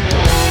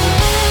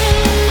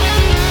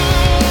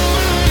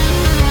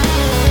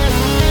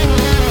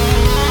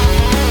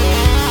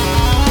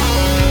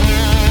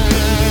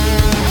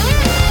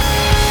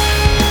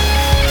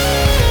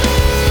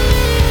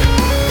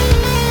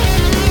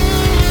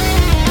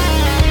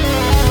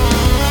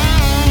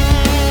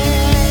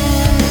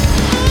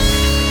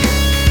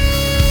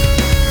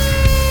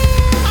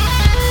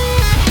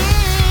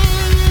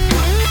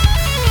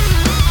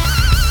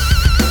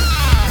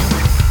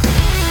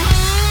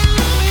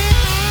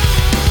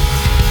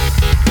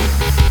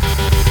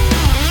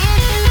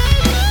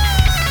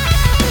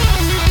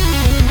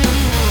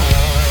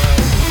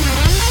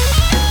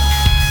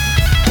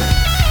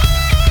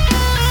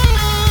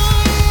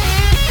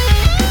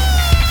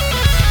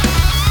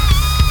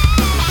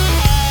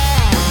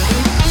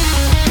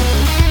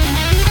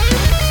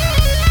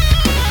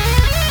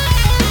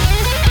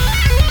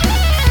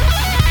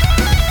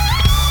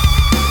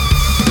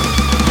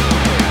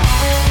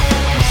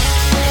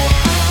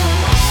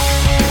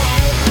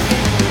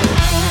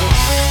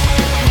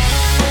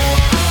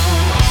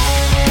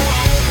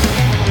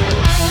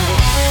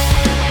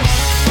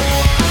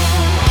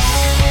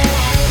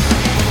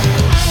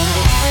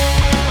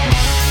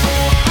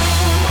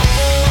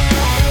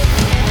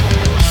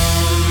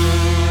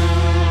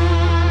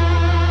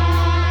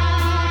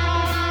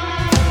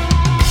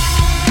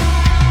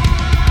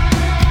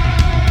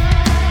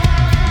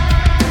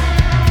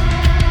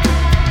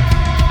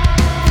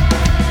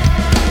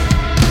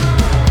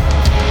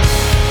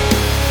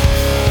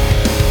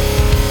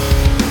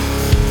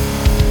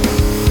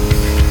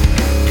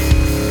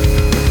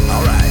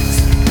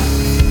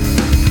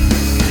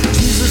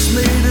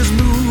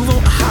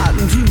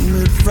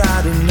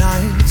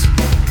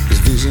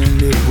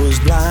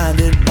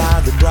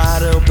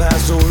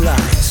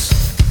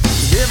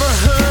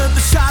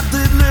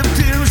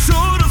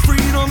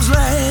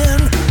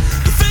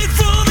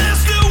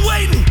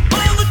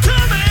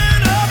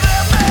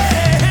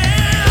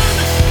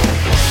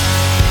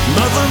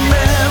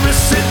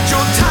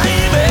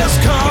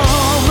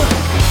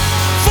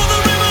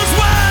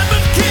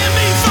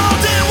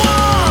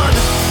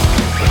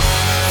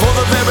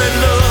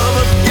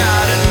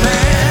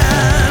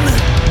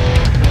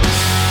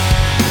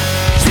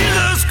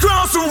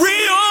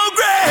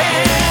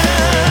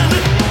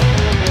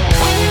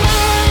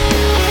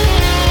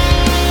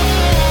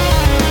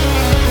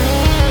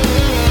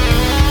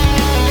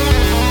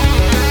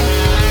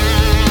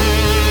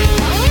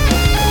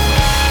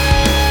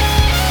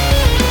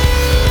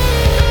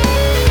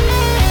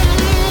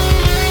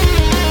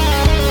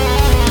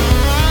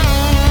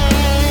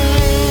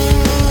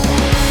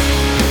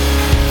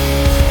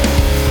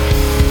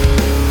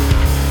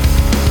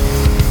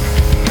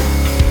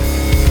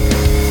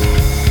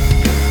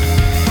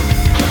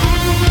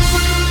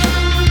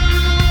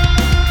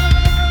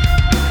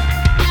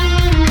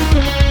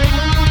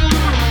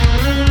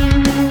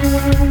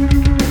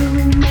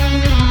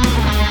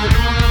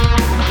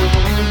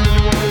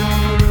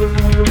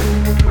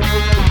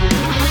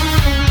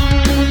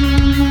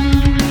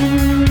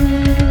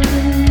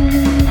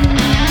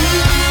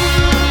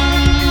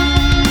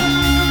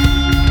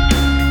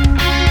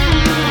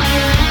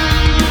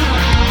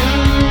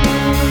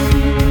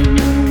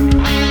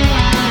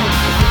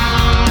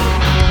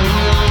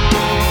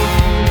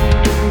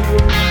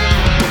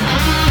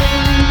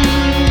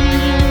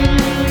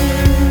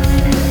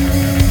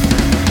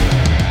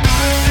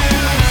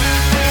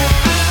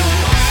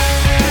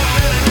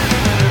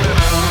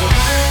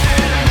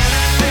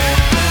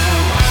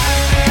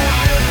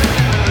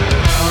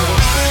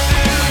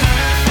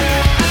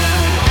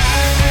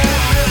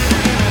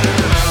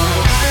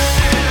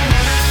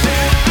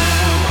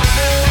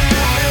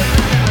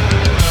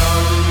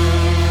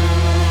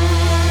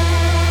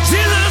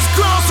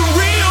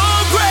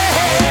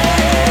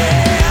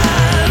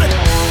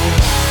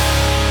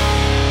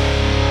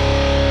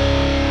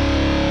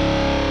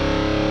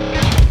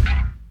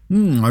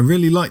 I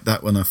really liked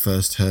that when I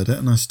first heard it,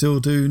 and I still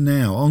do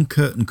now. On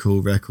Curtain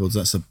Call Records,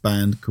 that's a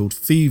band called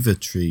Fever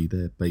Tree.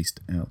 They're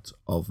based out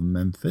of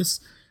Memphis.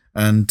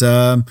 And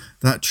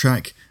that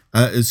track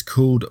is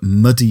called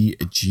Muddy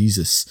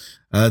Jesus.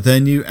 Their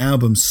new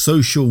album,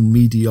 Social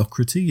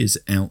Mediocrity, is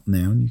out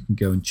now, and you can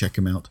go and check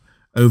them out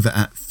over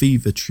at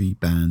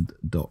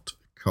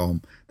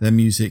fevertreeband.com. Their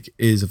music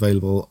is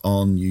available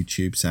on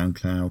YouTube,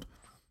 SoundCloud,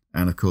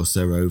 and of course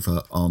they're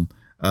over on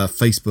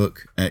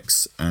Facebook,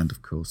 X, and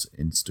of course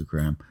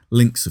Instagram.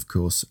 Links, of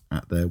course,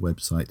 at their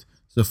website,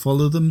 so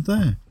follow them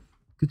there.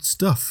 Good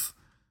stuff.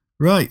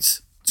 Right,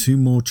 2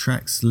 more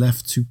tracks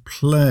left to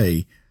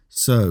play,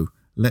 so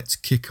let's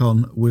kick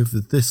on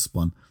with this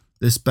one.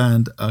 This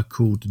band are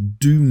called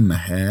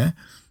Doomhair.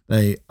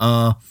 They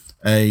are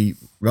a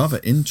rather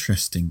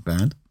interesting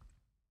band.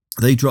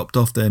 They dropped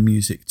off their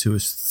music to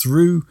us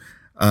through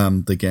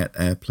the Get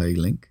Airplay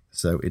link,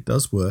 so it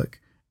does work,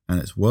 and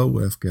it's well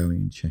worth going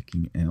and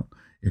checking out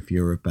if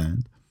you're a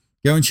band.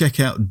 Go and check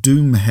out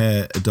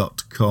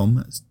doomhair.com.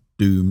 That's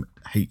Doom,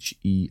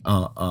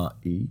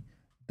 HERRE.com,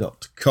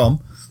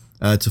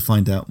 to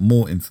find out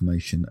more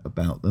information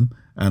about them,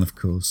 and of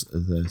course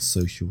the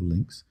social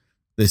links.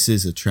 This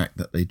is a track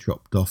that they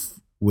dropped off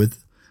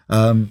with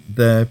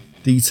their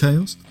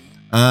details.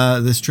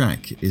 This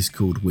track is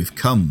called We've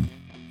Come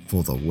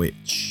for the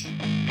Witch. She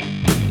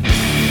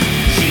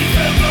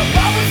felt the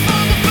power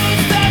for the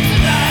first time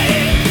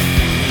tonight.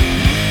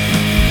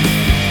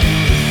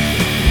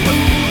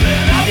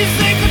 Moving out, you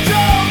take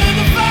control in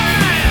the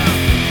fire.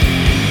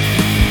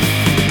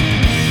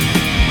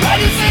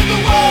 Right is in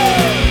the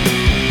world.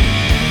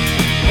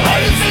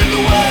 Right is in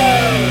the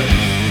world.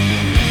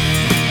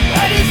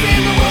 Right is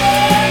in the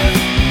world.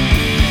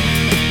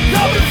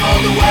 Coming for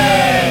the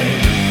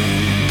way.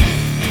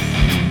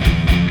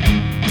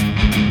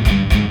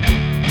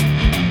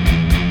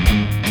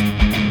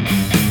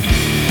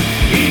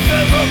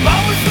 Her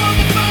powers for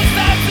the first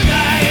time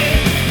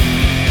tonight.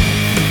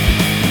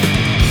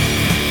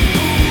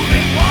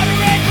 Moving water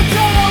and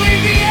control in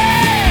the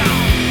air.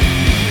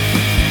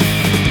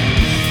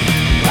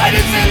 Light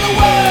is in the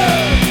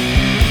world.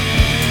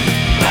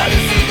 Light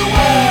is in the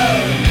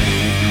world.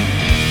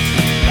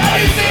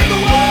 Light is in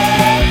the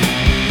world.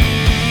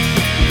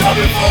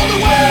 Coming for the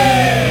way.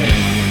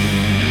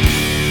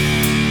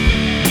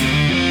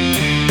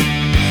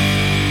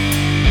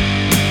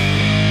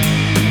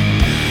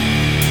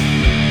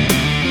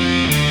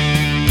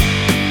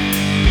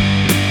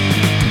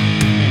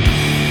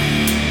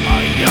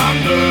 Young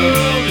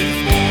girl is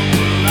born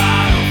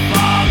without a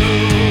father.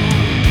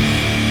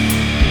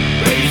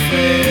 Raised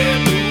in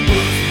the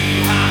woods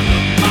behind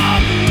the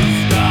mother's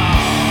star.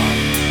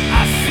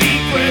 I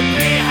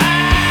secretly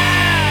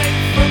hide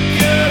from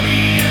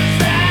curious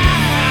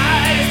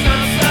eyes.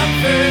 Not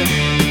something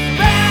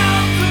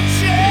bound to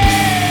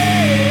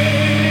change.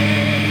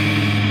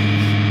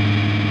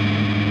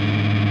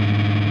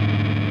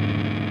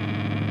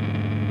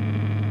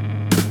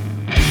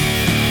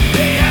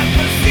 They had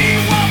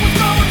perceived what was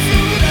going to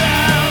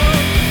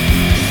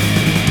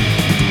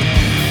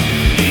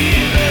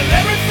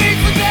everything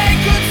today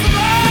could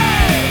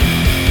survive.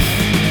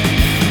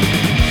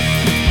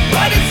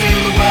 Right is in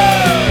the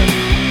world.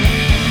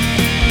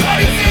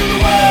 Right is in the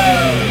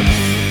world.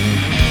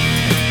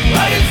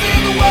 Right is in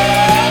the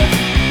world.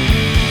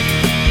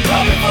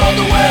 Coming for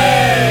the way.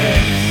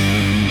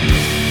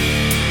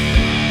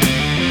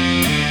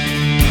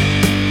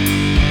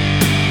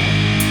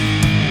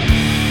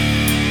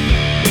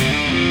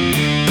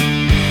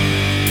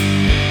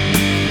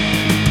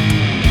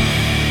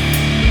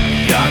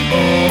 Young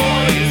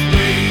boy is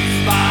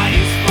raised by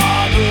his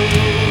father,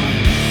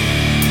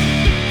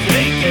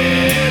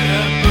 taking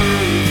a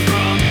bird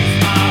from his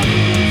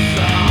mother's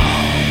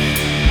arm.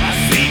 I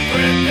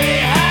secretly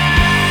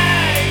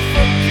hide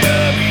from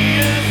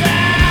curious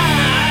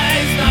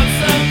eyes. Not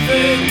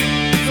something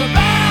is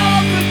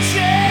about to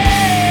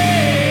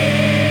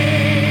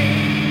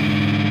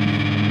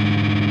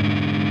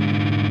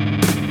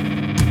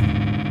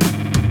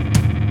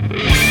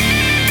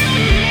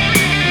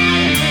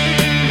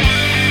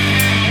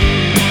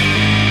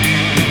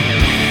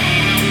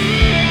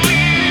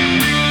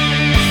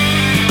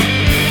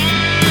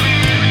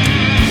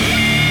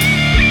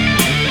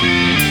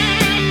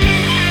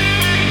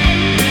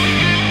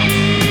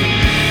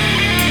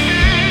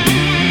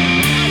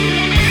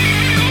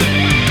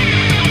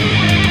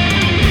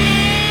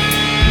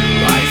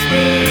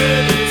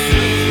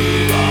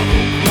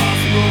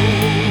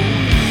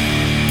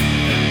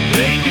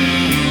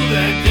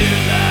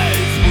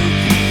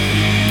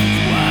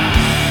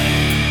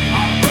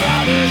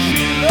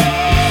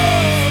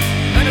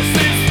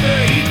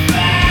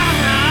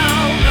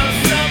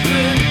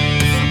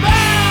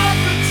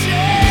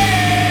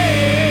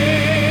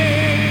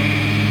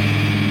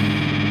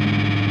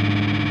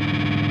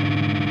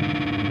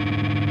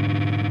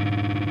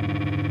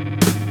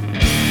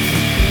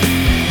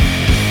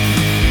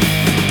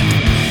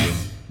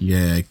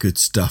Good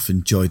stuff.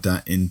 Enjoyed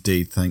that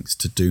indeed. Thanks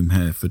to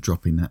Doomhair for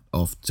dropping that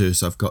off to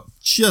us. I've got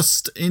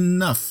just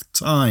enough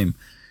time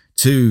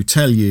to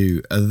tell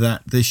you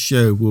that this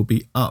show will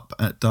be up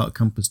at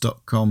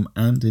darkcompass.com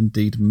and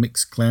indeed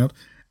Mixcloud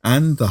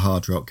and the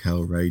Hard Rock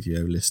Hell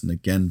Radio Listen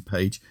Again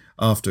page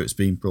after it's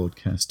been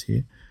broadcast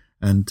here.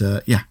 And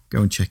go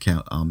and check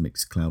out our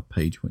Mixcloud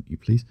page, won't you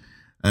please?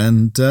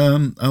 And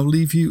I'll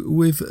leave you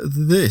with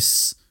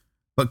this.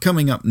 But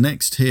coming up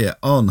next here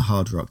on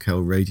Hard Rock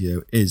Hell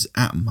Radio is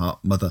Atom Heart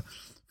Mother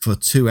for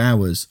 2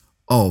 hours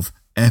of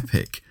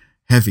epic,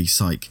 heavy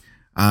psych,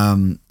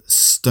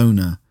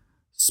 stoner,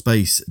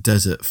 space,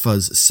 desert,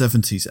 fuzz,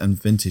 70s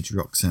and vintage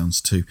rock sounds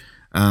too.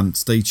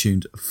 Stay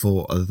tuned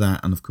for that.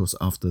 And of course,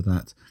 after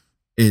that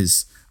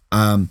is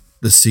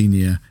the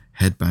Senior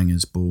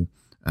Headbangers Ball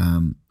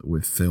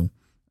with Phil,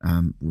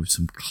 with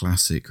some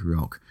classic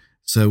rock.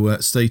 So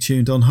stay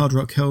tuned on Hard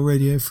Rock Hell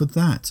Radio for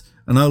that.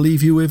 And I'll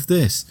leave you with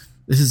this.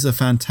 This is a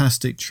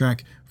fantastic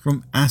track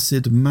from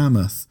Acid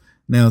Mammoth.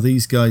 Now,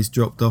 these guys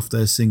dropped off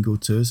their single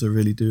to us. I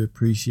really do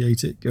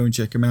appreciate it. Go and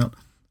check them out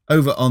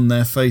over on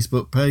their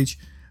Facebook page.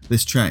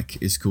 This track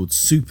is called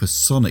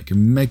Supersonic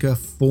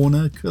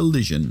Megafauna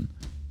Collision.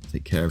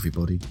 Take care,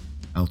 everybody.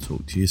 I'll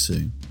talk to you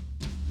soon.